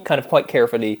need to be kind of quite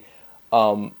carefully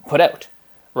put out,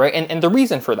 right? And the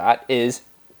reason for that is,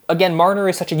 again, Marner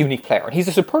is such a unique player, and he's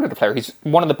a superlative player. He's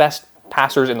one of the best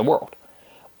passers in the world.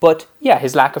 But yeah,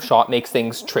 his lack of shot makes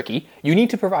things tricky. You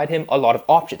need to provide him a lot of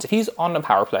options. If he's on a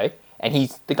power play and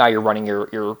he's the guy you're running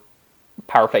your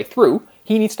power play through,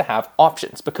 he needs to have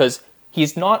options because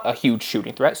he's not a huge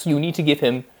shooting threat. So you need to give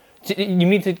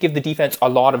the defense a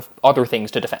lot of other things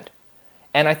to defend.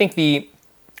 And I think the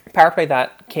power play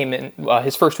that came in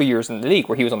his first 2 years in the league,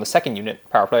 where he was on the second unit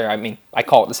power play. I mean, I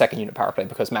call it the second unit power play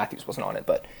because Matthews wasn't on it,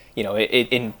 but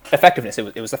in effectiveness,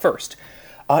 it was the first.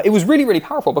 It was really, really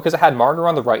powerful because it had Marner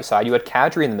on the right side. You had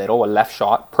Kadri in the middle, a left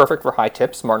shot, perfect for high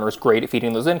tips. Marner is great at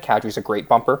feeding those in. Kadri's a great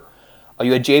bumper.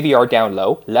 You had JVR down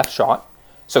low, left shot.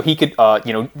 So he could,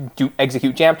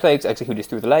 execute jam plays, execute his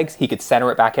through the legs. He could center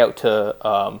it back out to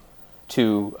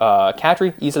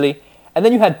Kadri easily. And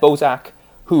then you had Bozak,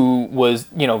 who was,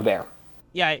 there.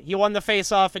 Yeah, he won the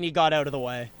face-off and he got out of the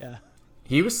way. Yeah.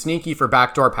 He was sneaky for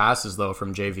backdoor passes, though,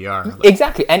 from JVR.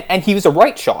 Exactly, and he was a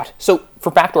right shot. So for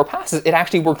backdoor passes, it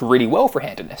actually worked really well for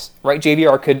handedness, right?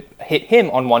 JVR could hit him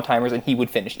on one-timers and he would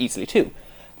finish easily, too.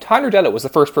 Tyler Dellett was the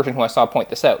first person who I saw point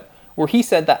this out, where he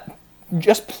said that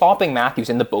just plopping Matthews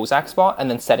in the Bozak spot and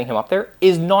then setting him up there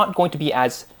is not going to be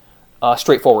as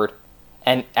straightforward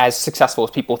and as successful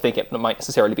as people think it might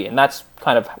necessarily be. And that's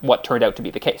kind of what turned out to be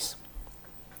the case,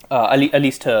 at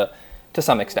least to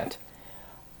some extent.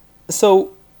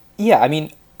 So, yeah, I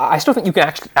mean, I still think you can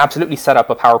actually absolutely set up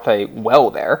a power play well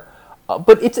there,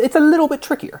 but it's a little bit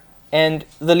trickier. And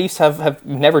the Leafs have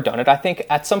never done it. I think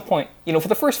at some point, for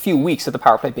the first few weeks of the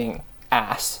power play being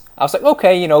ass, I was like,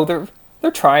 okay,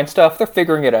 they're trying stuff, they're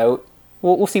figuring it out.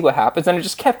 We'll see what happens. And it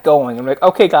just kept going. I'm like,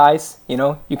 okay, guys, you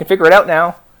can figure it out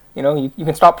now. You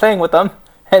can stop playing with them.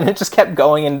 And it just kept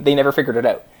going, and they never figured it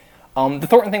out. The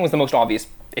Thornton thing was the most obvious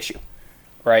issue.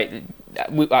 Right,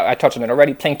 I touched on it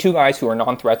already. Playing two guys who are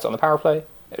non-threats on the power play,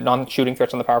 non-shooting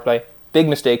threats on the power play, big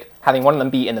mistake. Having one of them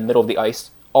be in the middle of the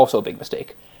ice, also a big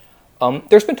mistake.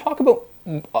 There's been talk about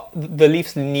the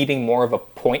Leafs needing more of a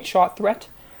point shot threat,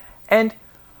 and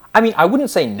I mean, I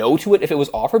wouldn't say no to it if it was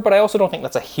offered, but I also don't think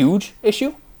that's a huge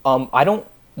issue. I don't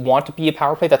want to be a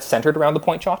power play that's centered around the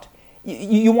point shot.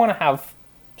 You want to have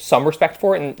some respect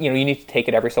for it, and you need to take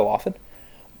it every so often,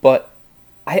 but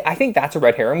I think that's a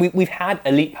red herring. We've had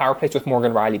elite power plays with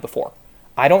Morgan Rielly before.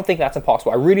 I don't think that's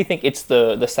impossible. I really think it's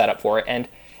the setup for it. And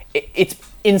it's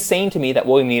insane to me that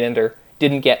William Nylander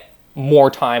didn't get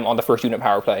more time on the first unit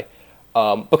power play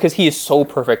because he is so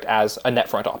perfect as a net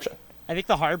front option. I think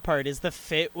the hard part is the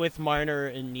fit with Marner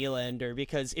and Nylander,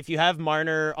 because if you have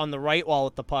Marner on the right wall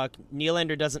with the puck,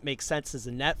 Nylander doesn't make sense as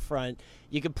a net front.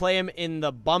 You could play him in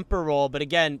the bumper role, but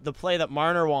again, the play that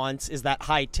Marner wants is that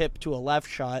high tip to a left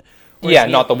shot. Yeah,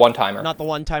 not the one-timer. Not the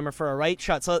one-timer for a right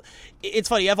shot. So it's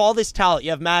funny. You have all this talent.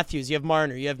 You have Matthews, you have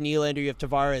Marner, you have Nylander, you have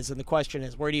Tavares, and the question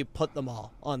is, where do you put them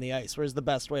all on the ice? Where's the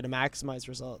best way to maximize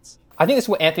results? I think this is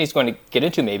what Anthony's going to get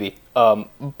into, maybe.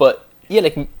 But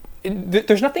yeah,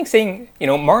 there's nothing saying,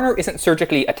 Marner isn't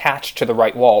surgically attached to the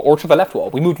right wall or to the left wall.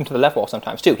 We moved him to the left wall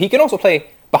sometimes, too. He can also play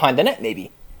behind the net,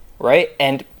 maybe, right?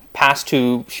 And pass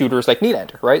to shooters like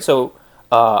Nylander, right? So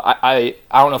I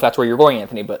don't know if that's where you're going,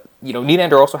 Anthony, but,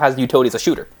 Nylander also has the utility as a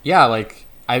shooter. Yeah,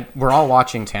 we're all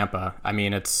watching Tampa. I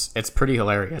mean, it's pretty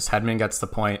hilarious. Hedman gets the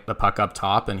puck up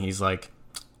top, and he's like,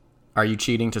 are you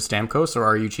cheating to Stamkos or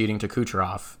are you cheating to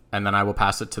Kucherov? And then I will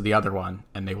pass it to the other one,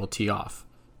 and they will tee off.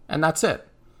 And that's it.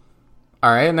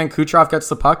 All right, and then Kucherov gets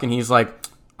the puck, and he's like,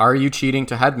 are you cheating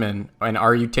to Hedman? And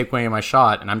are you taking away my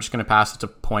shot? And I'm just going to pass it to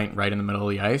Point right in the middle of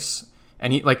the ice.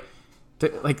 And he,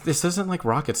 this isn't like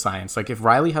rocket science. Like, if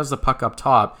Rielly has the puck up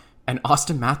top, and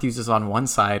Austin Matthews is on one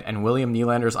side, and William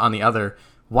Nylander's on the other,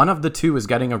 one of the two is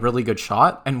getting a really good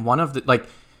shot, and one of the,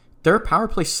 their power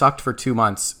play sucked for 2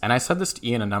 months. And I said this to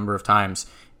Ian a number of times.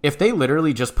 If they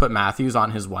literally just put Matthews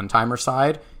on his one-timer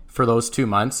side for those 2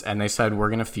 months, and they said, we're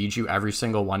going to feed you every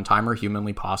single one-timer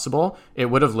humanly possible, it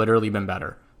would have literally been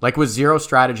better. With zero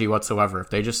strategy whatsoever.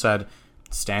 If they just said,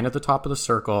 stand at the top of the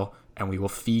circle, and we will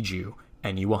feed you,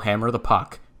 and you will hammer the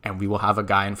puck, and we will have a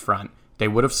guy in front, they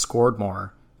would have scored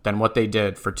more than what they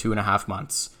did for 2.5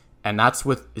 months. And that's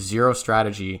with zero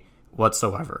strategy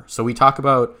whatsoever. So we talk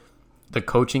about the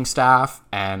coaching staff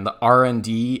and the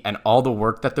R&D and all the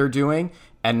work that they're doing.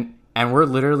 And And we're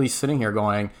literally sitting here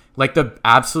going, like, the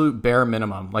absolute bare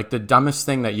minimum, like the dumbest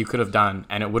thing that you could have done,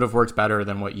 and it would have worked better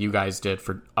than what you guys did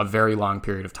for a very long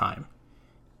period of time.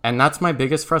 And that's my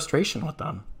biggest frustration with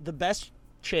them. The best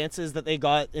chances that they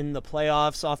got in the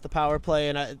playoffs off the power play,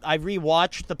 and I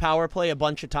rewatched the power play a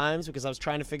bunch of times because I was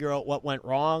trying to figure out what went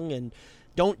wrong, and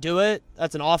don't do it.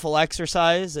 That's an awful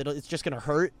exercise. It's just going to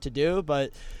hurt to do,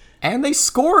 but... And they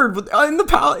scored in the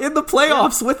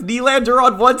playoffs with Nylander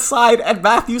on one side and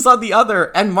Matthews on the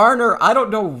other. And Marner, I don't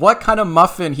know what kind of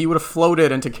muffin he would have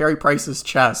floated into Carey Price's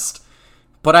chest.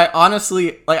 But I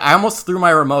honestly, I almost threw my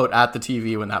remote at the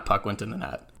TV when that puck went in the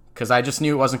net. Because I just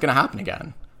knew it wasn't going to happen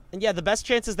again. And yeah, the best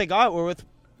chances they got were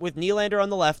with Nylander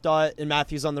on the left dot and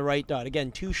Matthews on the right dot.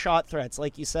 Again, 2 shot threats,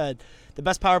 like you said. The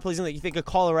best power plays in that you think of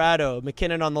Colorado,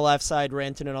 McKinnon on the left side,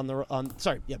 Rantanen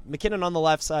McKinnon on the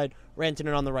left side,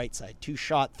 Rantanen on the right side. 2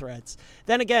 shot threats.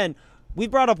 Then again, we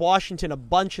brought up Washington a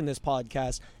bunch in this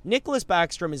podcast. Nicholas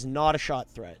Backstrom is not a shot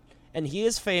threat. And he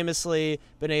has famously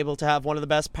been able to have one of the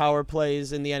best power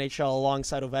plays in the NHL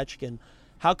alongside Ovechkin.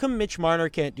 How come Mitch Marner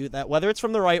can't do that? Whether it's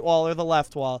from the right wall or the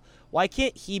left wall, why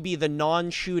can't he be the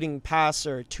non-shooting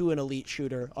passer to an elite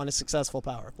shooter on a successful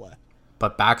power play?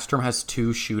 But Backstrom has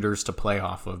 2 shooters to play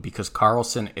off of because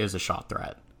Carlson is a shot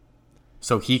threat.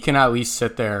 So he can at least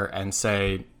sit there and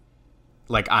say,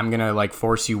 I'm going to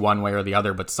force you one way or the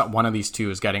other, but one of these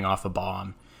 2 is getting off a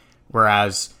bomb.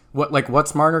 Whereas,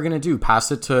 what's Marner going to do?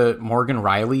 Pass it to Morgan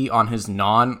Riley on his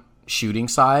non-shooting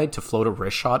side to float a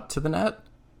wrist shot to the net?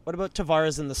 What about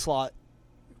Tavares in the slot?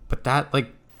 But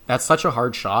that's such a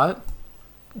hard shot.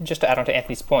 Just to add on to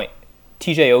Anthony's point,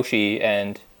 TJ Oshie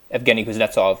and Evgeny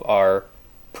Kuznetsov are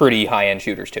pretty high-end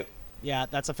shooters too. Yeah,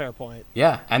 that's a fair point.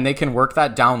 Yeah, and they can work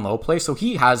that down low play, so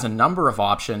he has a number of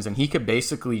options, and he could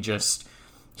basically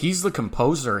he's the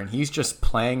composer, and he's just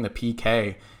playing the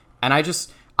PK. And I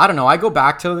don't know, I go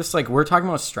back to this, we're talking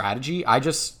about strategy. I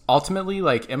just, ultimately,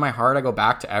 in my heart, I go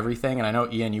back to everything, and I know,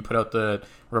 Ian, you put out the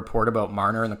report about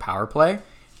Marner and the power play.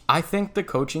 I think the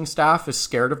coaching staff is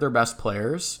scared of their best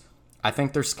players. I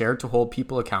think they're scared to hold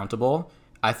people accountable.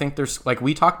 I think there's,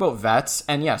 we talk about vets,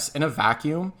 and yes, in a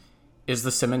vacuum, is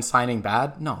the Simmons signing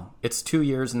bad? No. It's 2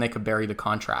 years and they could bury the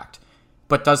contract.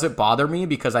 But does it bother me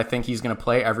because I think he's going to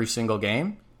play every single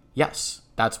game? Yes,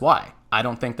 that's why. I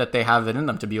don't think that they have it in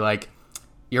them to be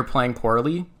you're playing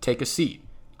poorly, take a seat.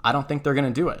 I don't think they're going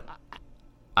to do it.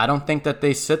 I don't think that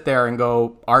they sit there and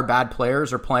go, our bad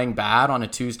players are playing bad on a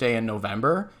Tuesday in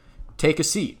November, take a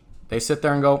seat. They sit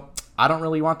there and go, I don't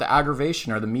really want the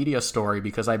aggravation or the media story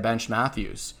because I benched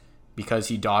Matthews because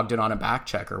he dogged it on a back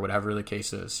check or whatever the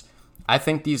case is. I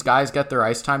think these guys get their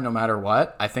ice time no matter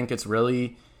what. I think it's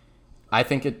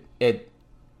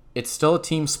still a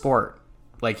team sport.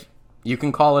 You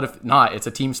can call it, if not, it's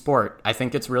a team sport. I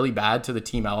think it's really bad to the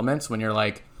team elements when you're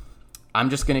I'm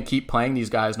just going to keep playing these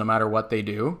guys no matter what they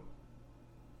do.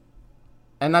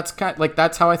 And that's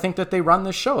that's how I think that they run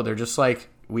this show. They're just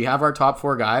we have our top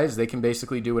 4 guys. They can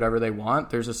basically do whatever they want.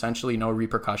 There's essentially no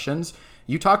repercussions.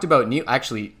 You talked about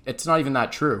actually, it's not even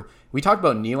that true. We talked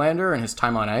about Nylander and his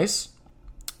time on ice.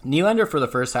 Nylander for the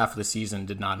first half of the season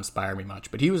did not inspire me much,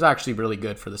 but he was actually really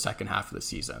good for the second half of the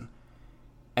season.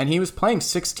 And he was playing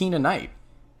 16 a night.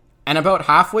 And about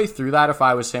halfway through that, if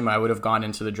I was him, I would have gone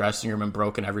into the dressing room and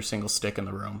broken every single stick in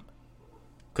the room.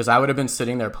 Because I would have been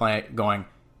sitting there going,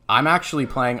 I'm actually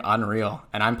playing unreal,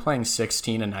 and I'm playing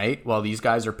 16 a night while these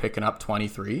guys are picking up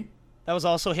 23. That was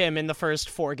also him in the first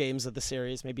 4 games of the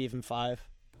series, maybe even 5.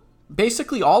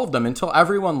 Basically all of them until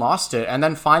everyone lost it. And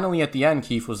then finally at the end,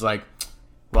 Keefe was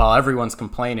well, everyone's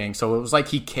complaining. So it was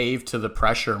he caved to the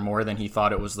pressure more than he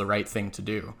thought it was the right thing to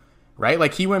do.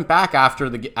 Right? He went back after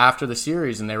the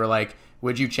series and they were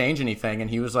would you change anything?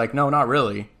 And he was no, not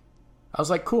really. I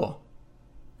was cool.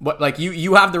 What,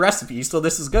 you have the recipe, so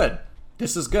this is good.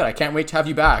 This is good. I can't wait to have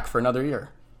you back for another year.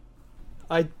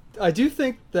 I do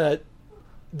think that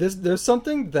there's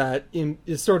something that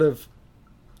is sort of,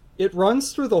 it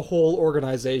runs through the whole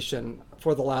organization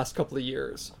for the last couple of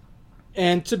years.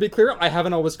 And to be clear, I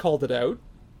haven't always called it out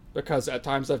because at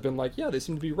times I've been yeah, they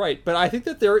seem to be right. But I think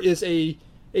that there is a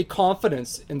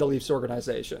confidence in the Leafs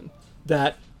organization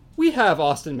that we have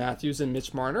Austin Matthews and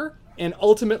Mitch Marner, and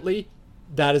ultimately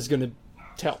that is going to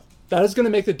tell. That is going to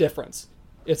make the difference.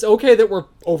 It's okay that we're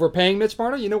overpaying Mitch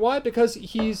Marner. You know why? Because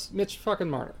he's Mitch fucking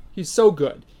Marner. He's so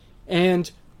good. And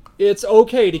it's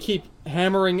okay to keep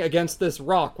hammering against this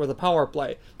rock with a power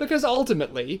play because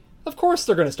ultimately, of course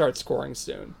they're going to start scoring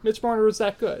soon. Mitch Marner is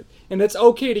that good. And it's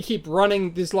okay to keep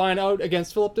running this line out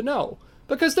against Philip Deneau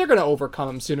because they're going to overcome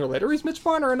him sooner or later. He's Mitch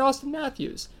Marner and Austin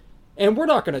Matthews. And we're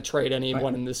not going to trade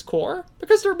anyone in this core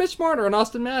because they're Mitch Marner and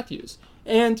Austin Matthews.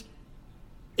 And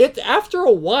after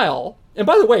a while, and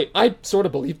by the way, I sort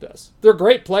of believe this. They're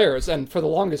great players, and for the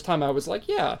longest time I was like,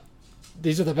 yeah,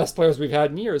 these are the best players we've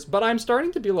had in years. But I'm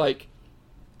starting to be like,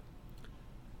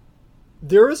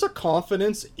 there is a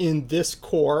confidence in this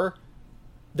core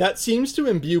that seems to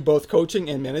imbue both coaching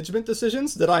and management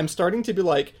decisions that I'm starting to be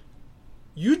like,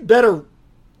 you'd better,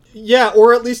 yeah,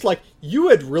 or at least like, you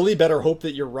had really better hope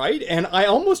that you're right. And I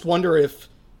almost wonder if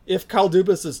Kyle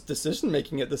Dubas's decision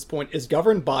making at this point is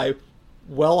governed by,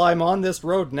 well, I'm on this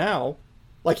road now.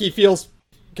 Like, he feels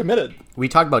committed. We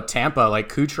talked about Tampa. Like,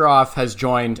 Kucherov has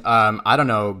joined,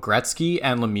 Gretzky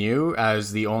and Lemieux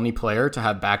as the only player to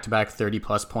have back-to-back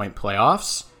 30-plus point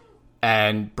playoffs.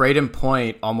 And Braden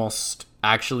Point almost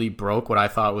actually broke what I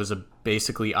thought was a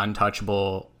basically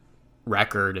untouchable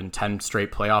record in 10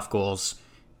 straight playoff goals.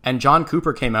 And John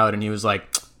Cooper came out and he was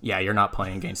like, yeah, you're not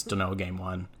playing against Danault game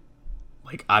one.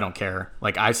 Like, I don't care.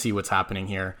 Like, I see what's happening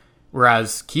here.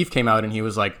 Whereas Keefe came out and he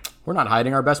was like, we're not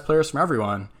hiding our best players from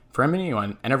everyone. From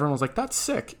anyone. And everyone was like, that's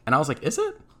sick. And I was like, is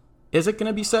it? Is it going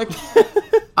to be sick?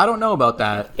 I don't know about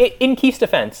that. In Keefe's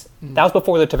defense, that was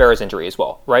before the Tavares injury as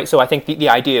well, right? So I think the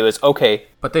idea is, okay.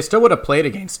 But they still would have played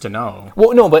against Danault.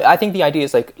 Well, no, but I think the idea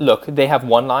is like, look, they have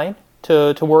one line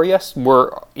to worry us.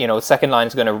 We're, the second line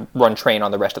is going to run train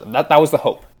on the rest of them. That was the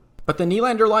hope. But the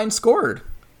Nylander line scored.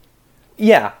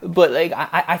 Yeah, but like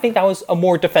I think that was a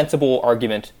more defensible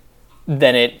argument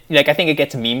than it. Like, I think it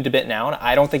gets memed a bit now, and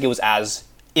I don't think it was as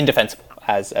indefensible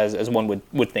as one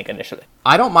would think initially.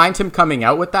 I don't mind him coming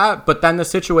out with that, but then the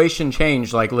situation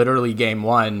changed like literally game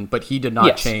one, but he did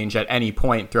not change at any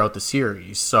point throughout the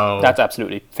series. So that's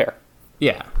absolutely fair.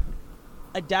 Yeah.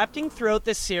 Adapting throughout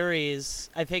this series,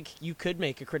 I think you could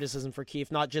make a criticism for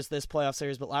Keefe, not just this playoff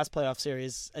series, but last playoff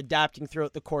series, adapting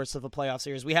throughout the course of a playoff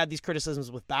series. We had these criticisms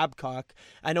with Babcock.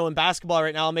 I know in basketball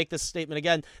right now, I'll make this statement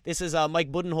again. This is Mike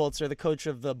Budenholzer, the coach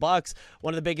of the Bucks.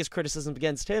 One of the biggest criticisms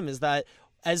against him is that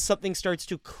as something starts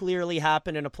to clearly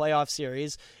happen in a playoff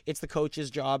series, it's the coach's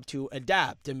job to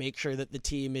adapt and make sure that the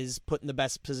team is put in the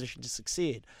best position to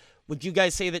succeed. Would you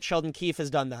guys say that Sheldon Keefe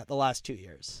has done that the last 2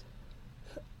 years?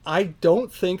 I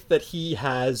don't think that he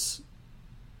has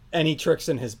any tricks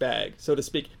in his bag, so to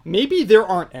speak. Maybe there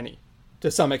aren't any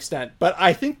to some extent, but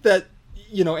I think that,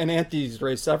 and Anthony's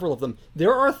raised several of them,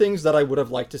 there are things that I would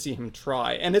have liked to see him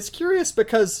try. And it's curious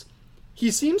because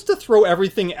he seems to throw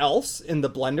everything else in the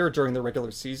blender during the regular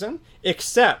season,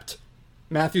 except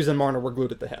Matthews and Marner were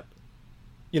glued at the hip.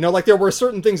 Like there were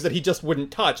certain things that he just wouldn't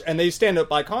touch, and they stand up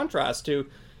by contrast to,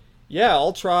 yeah,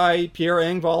 I'll try Pierre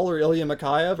Engvall or Ilya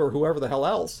Mikheyev or whoever the hell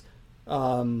else,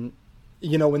 in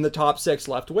the top six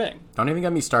left wing. Don't even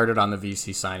get me started on the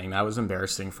VC signing. That was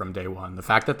embarrassing from day one. The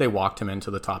fact that they walked him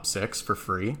into the top six for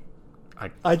free.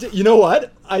 You know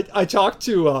what? I talked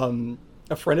to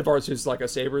a friend of ours who's like a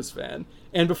Sabres fan,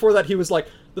 and before that he was like,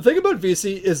 the thing about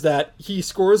VC is that he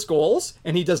scores goals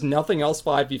and he does nothing else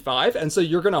 5v5, and so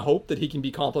you're going to hope that he can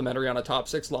be complimentary on a top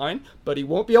six line, but he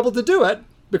won't be able to do it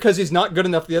because he's not good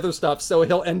enough for the other stuff, so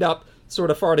he'll end up sort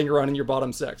of farting around in your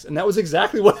bottom six. And that was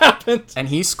exactly what happened. And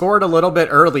he scored a little bit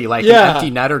early, like an empty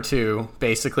net or two,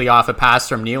 basically off a pass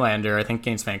from Nylander, I think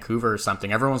against Vancouver or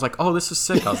something. Everyone was like, oh, this is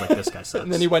sick. I was like, this guy sucks.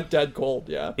 And then he went dead cold,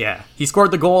 yeah. Yeah. He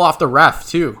scored the goal off the ref,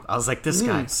 too. I was like, this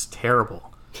guy's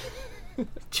terrible.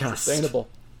 Just sustainable.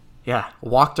 Yeah,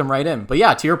 walked him right in. But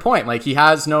yeah, to your point, like he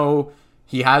has no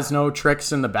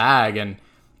tricks in the bag, and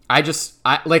I just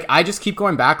keep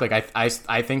going back. Like I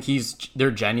think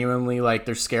they're genuinely like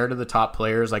they're scared of the top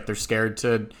players. Like they're scared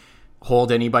to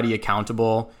hold anybody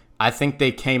accountable. I think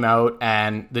they came out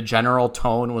and the general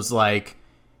tone was like,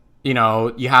 you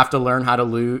have to learn how to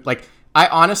lose. Like I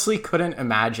honestly couldn't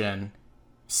imagine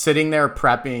sitting there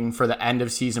prepping for the end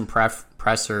of season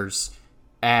pressers,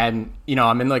 and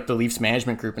I'm in like the Leafs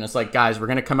management group, and it's like, guys, we're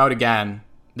gonna come out again.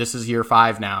 This is year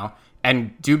 5 now.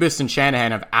 And Dubas and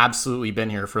Shanahan have absolutely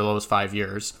been here for those 5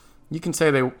 years. You can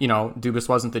say Dubas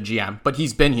wasn't the GM, but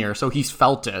he's been here, so he's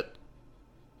felt it.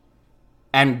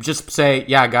 And just say,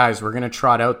 yeah, guys, we're going to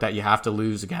trot out that you have to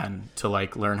lose again to,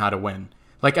 like, learn how to win.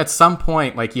 Like, at some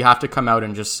point, like, you have to come out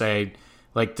and just say,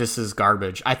 like, this is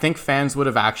garbage. I think fans would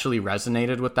have actually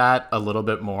resonated with that a little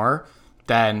bit more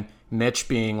than Mitch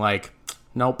being like,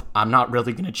 nope, I'm not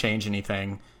really going to change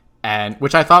anything. And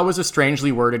which I thought was a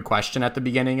strangely worded question at the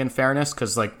beginning, in fairness,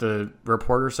 because like the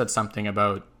reporter said something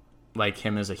about like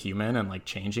him as a human and like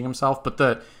changing himself, but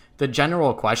the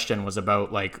general question was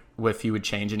about like if he would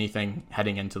change anything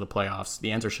heading into the playoffs.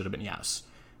 The answer should have been yes,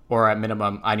 or at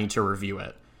minimum I need to review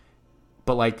it.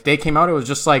 But like they came out, it was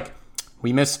just like,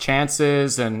 we missed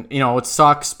chances, and it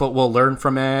sucks, but we'll learn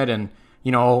from it, and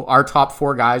our top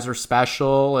 4 guys are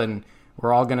special, and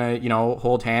we're all gonna,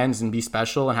 hold hands and be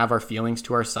special and have our feelings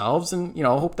to ourselves and,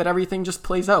 hope that everything just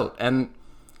plays out. And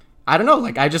I don't know,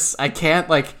 like, I can't,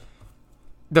 like,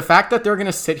 the fact that they're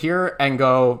gonna sit here and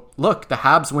go, look, the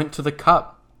Habs went to the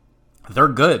Cup. They're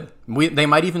good. They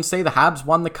might even say the Habs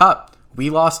won the Cup. We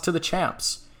lost to the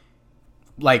champs.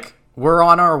 Like, we're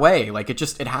on our way. Like,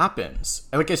 it happens.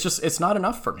 Like, it's not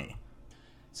enough for me.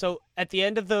 So at the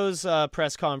end of those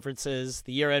press conferences,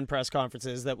 the year-end press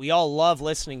conferences that we all love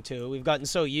listening to, we've gotten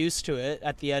so used to it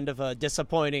at the end of a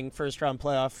disappointing first-round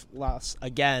playoff loss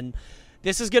again.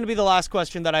 This is going to be the last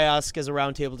question that I ask as a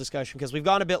roundtable discussion because we've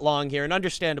gone a bit long here, and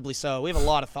understandably so. We have a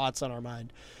lot of thoughts on our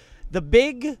mind. The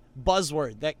big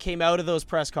buzzword that came out of those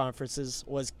press conferences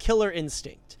was killer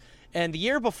instinct. And the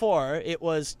year before, it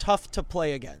was tough to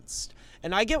play against.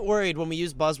 And I get worried when we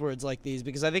use buzzwords like these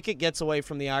because I think it gets away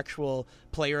from the actual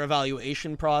player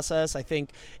evaluation process. I think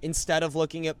instead of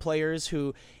looking at players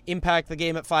who impact the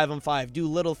game at 5-on-5, do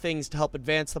little things to help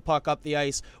advance the puck up the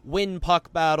ice, win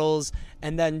puck battles,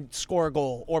 and then score a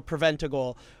goal or prevent a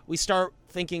goal, we start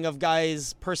thinking of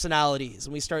guys' personalities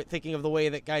and we start thinking of the way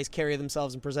that guys carry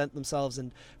themselves and present themselves.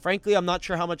 And frankly, I'm not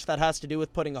sure how much that has to do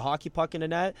with putting a hockey puck in a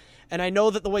net. And I know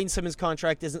that the Wayne Simmons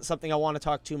contract isn't something I want to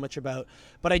talk too much about,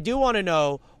 but I do want to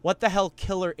know what the hell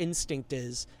killer instinct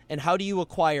is and how do you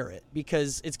acquire it?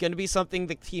 Because it's going to be something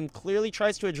the team clearly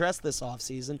tries to address this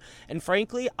offseason. And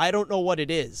frankly, I don't know what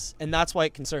it is. And that's why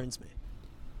it concerns me.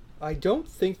 I don't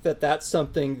think that that's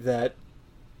something that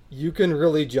you can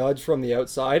really judge from the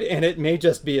outside, and it may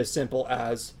just be as simple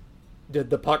as, did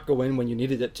the puck go in when you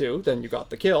needed it to? Then you got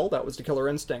the kill. That was the killer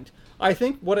instinct. I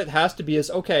think what it has to be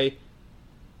is, okay,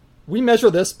 we measure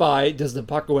this by, does the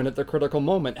puck go in at the critical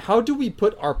moment? How do we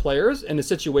put our players in a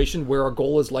situation where a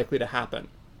goal is likely to happen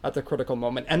at the critical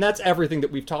moment? And that's everything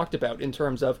that we've talked about in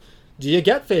terms of, do you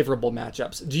get favorable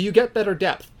matchups? Do you get better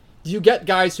depth? Do you get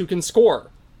guys who can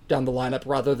score down the lineup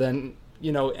rather than,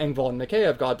 Engvall and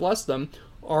Mikheyev, God bless them,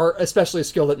 are especially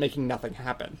skilled at making nothing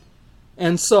happen?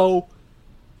 And so,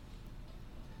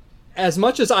 as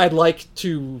much as I'd like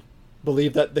to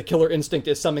believe that the killer instinct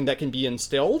is something that can be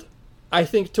instilled, I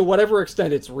think to whatever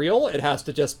extent it's real, it has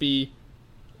to just be,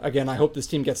 again, I hope this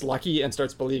team gets lucky and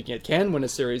starts believing it can win a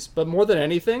series, but more than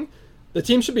anything, the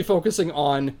team should be focusing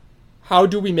on how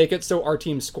do we make it so our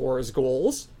team scores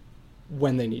goals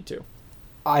when they need to.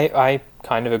 I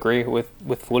kind of agree with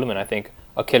Fulemin. I think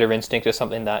a killer instinct is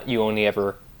something that you only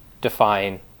ever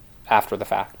define after the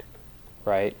fact,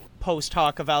 right? Post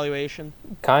hoc evaluation.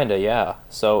 Kinda, yeah.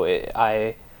 So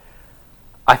I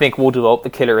think we'll develop the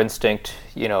killer instinct,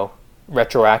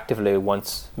 retroactively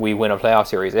once we win a playoff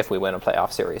series, if we win a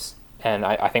playoff series. And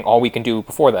I think all we can do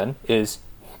before then is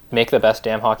make the best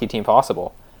damn hockey team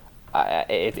possible.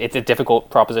 It's a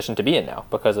difficult proposition to be in now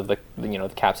because of the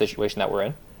cap situation that we're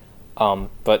in.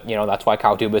 But that's why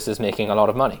Kyle Dubas is making a lot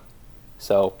of money.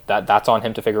 So that's on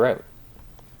him to figure out.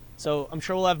 So I'm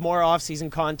sure we'll have more off-season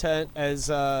content as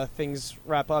things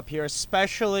wrap up here,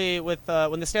 especially with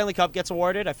when the Stanley Cup gets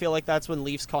awarded. I feel like that's when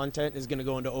Leafs content is going to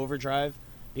go into overdrive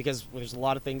because there's a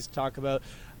lot of things to talk about.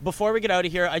 Before we get out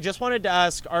of here, I just wanted to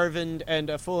ask Arvind and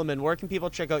Fulemin, where can people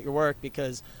check out your work?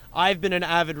 Because I've been an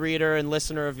avid reader and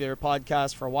listener of your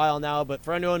podcast for a while now, but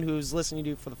for anyone who's listening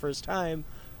to you for the first time,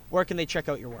 where can they check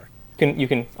out your work? You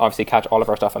can obviously catch all of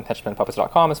our stuff on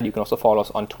pensionplanpuppets.com, and you can also follow us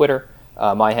on Twitter.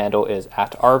 My handle is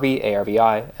 @RV,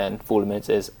 ARVI, and Fulemin's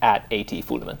is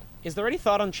 @ATFulemin. Is there any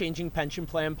thought on changing Pension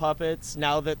Plan Puppets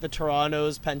now that the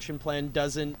Toronto's pension plan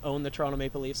doesn't own the Toronto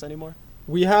Maple Leafs anymore?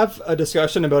 We have a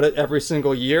discussion about it every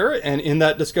single year, and in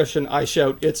that discussion I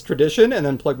shout, it's tradition, and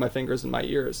then plug my fingers in my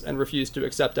ears and refuse to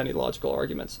accept any logical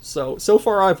arguments. So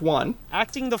far I've won.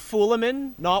 Acting the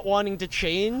Fulemin, not wanting to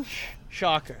change?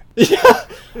 Shocker. Yeah.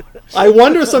 I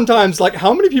wonder sometimes,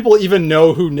 how many people even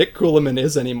know who Nick Kulemin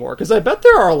is anymore? Because I bet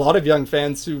there are a lot of young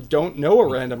fans who don't know a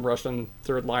random Russian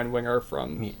third-line winger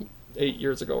from 8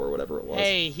 years ago or whatever it was.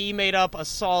 Hey, he made up a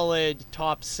solid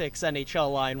top 6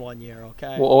 NHL line one year,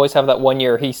 okay? We'll always have that one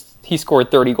year he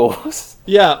scored 30 goals.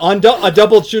 Yeah, on a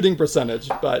doubled shooting percentage,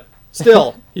 but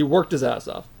still, he worked his ass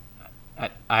off.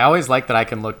 I always like that I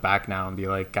can look back now and be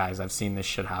like, guys, I've seen this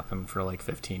shit happen for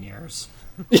 15 years.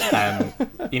 And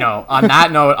on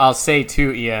that note, I'll say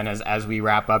too, Ian, as we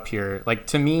wrap up here,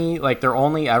 to me, they're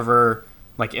only ever,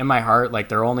 in my heart,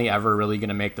 they're only ever really going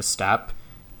to make the step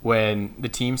when the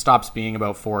team stops being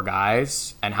about 4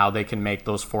 guys and how they can make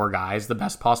those 4 guys the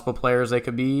best possible players they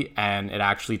could be, and it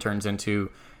actually turns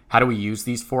into, how do we use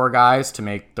these 4 guys to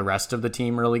make the rest of the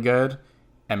team really good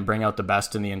and bring out the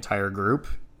best in the entire group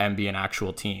and be an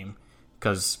actual team?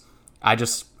 Because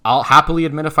I'll happily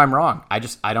admit if I'm wrong.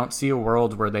 I don't see a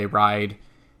world where they ride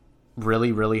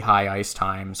really, really high ice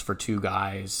times for two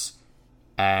guys,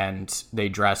 and they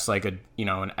dress like a, you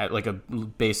know, like a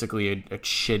basically a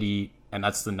shitty, and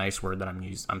that's the nice word that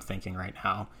I'm thinking right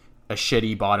now, a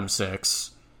shitty bottom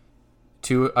six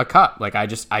to a cup. Like, I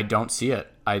don't see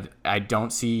it. I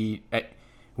don't see it.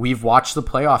 We've watched the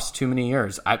playoffs too many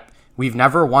years. We've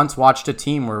never once watched a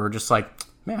team where we're just like,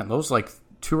 man, those like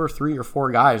 2 or 3 or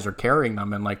 4 guys are carrying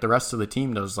them, and like the rest of the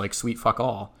team does like sweet fuck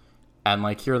all. And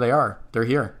like, here they are. They're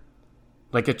here.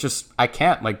 Like, it just, I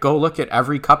can't. Like, go look at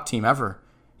every cup team ever.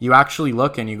 You actually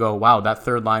look and you go, wow, that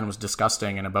third line was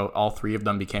disgusting, and about all 3 of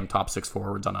them became top 6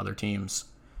 forwards on other teams.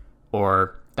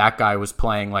 Or that guy was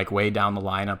playing like way down the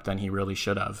lineup than he really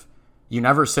should have. You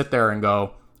never sit there and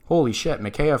go, holy shit,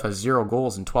 Mikheyev has 0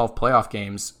 goals in 12 playoff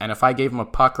games, and if I gave him a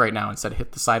puck right now and said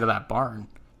hit the side of that barn,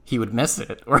 he would miss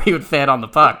it, or he would fan on the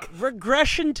puck.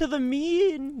 Regression to the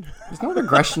mean. There's no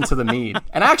regression to the mean.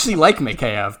 And I actually like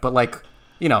Mikheyev, but like,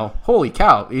 you know, holy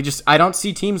cow. I don't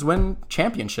see teams win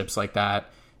championships like that.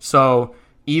 So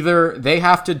either they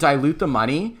have to dilute the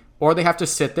money, or they have to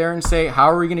sit there and say, how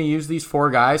are we going to use these 4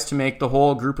 guys to make the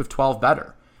whole group of 12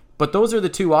 better? But those are the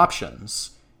 2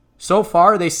 options. So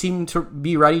far, they seem to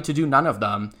be ready to do none of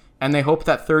them, and they hope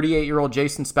that 38-year-old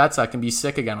Jason Spezza can be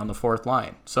sick again on the 4th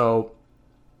line. So,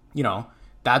 you know,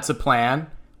 that's a plan,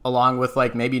 along with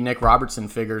like maybe Nick Robertson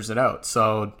figures it out.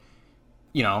 So,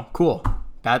 you know, cool.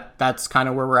 That's kind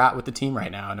of where we're at with the team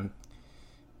right now. And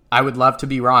I would love to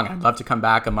be wrong. I'd love to come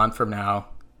back a month from now,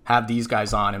 have these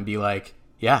guys on and be like,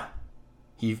 yeah,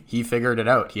 he figured it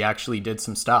out. He actually did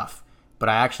some stuff. But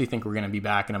I actually think we're going to be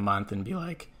back in a month and be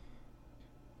like,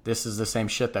 this is the same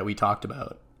shit that we talked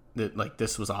about. That, like,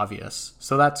 this was obvious.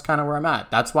 So that's kind of where I'm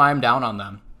at. That's why I'm down on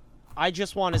them. I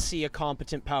just want to see a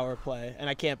competent power play, and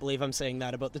I can't believe I'm saying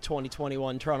that about the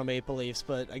 2021 Toronto Maple Leafs.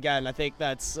 But again, I think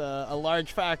that's a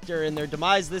large factor in their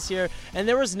demise this year, and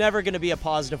there was never going to be a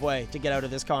positive way to get out of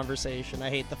this conversation. I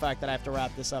hate the fact that I have to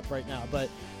wrap this up right now, but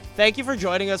thank you for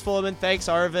joining us, Fullman. Thanks,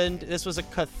 Arvind. This was a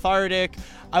cathartic,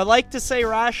 I like to say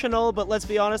rational, but let's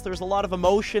be honest, there's a lot of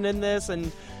emotion in this,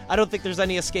 and I don't think there's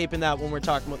any escape in that when we're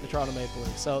talking about the Toronto Maple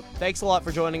Leafs. So thanks a lot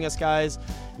for joining us, guys.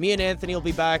 Me and Anthony will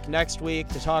be back next week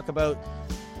to talk about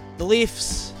the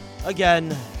Leafs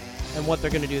again and what they're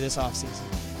going to do this offseason.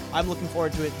 I'm looking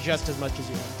forward to it just as much as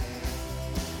you are.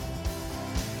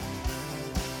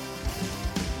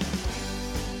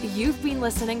 You've been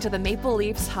listening to the Maple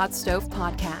Leafs Hot Stove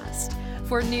Podcast.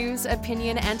 For news,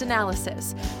 opinion, and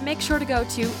analysis, make sure to go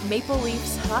to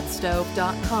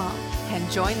mapleleafshotstove.com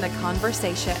and join the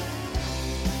conversation.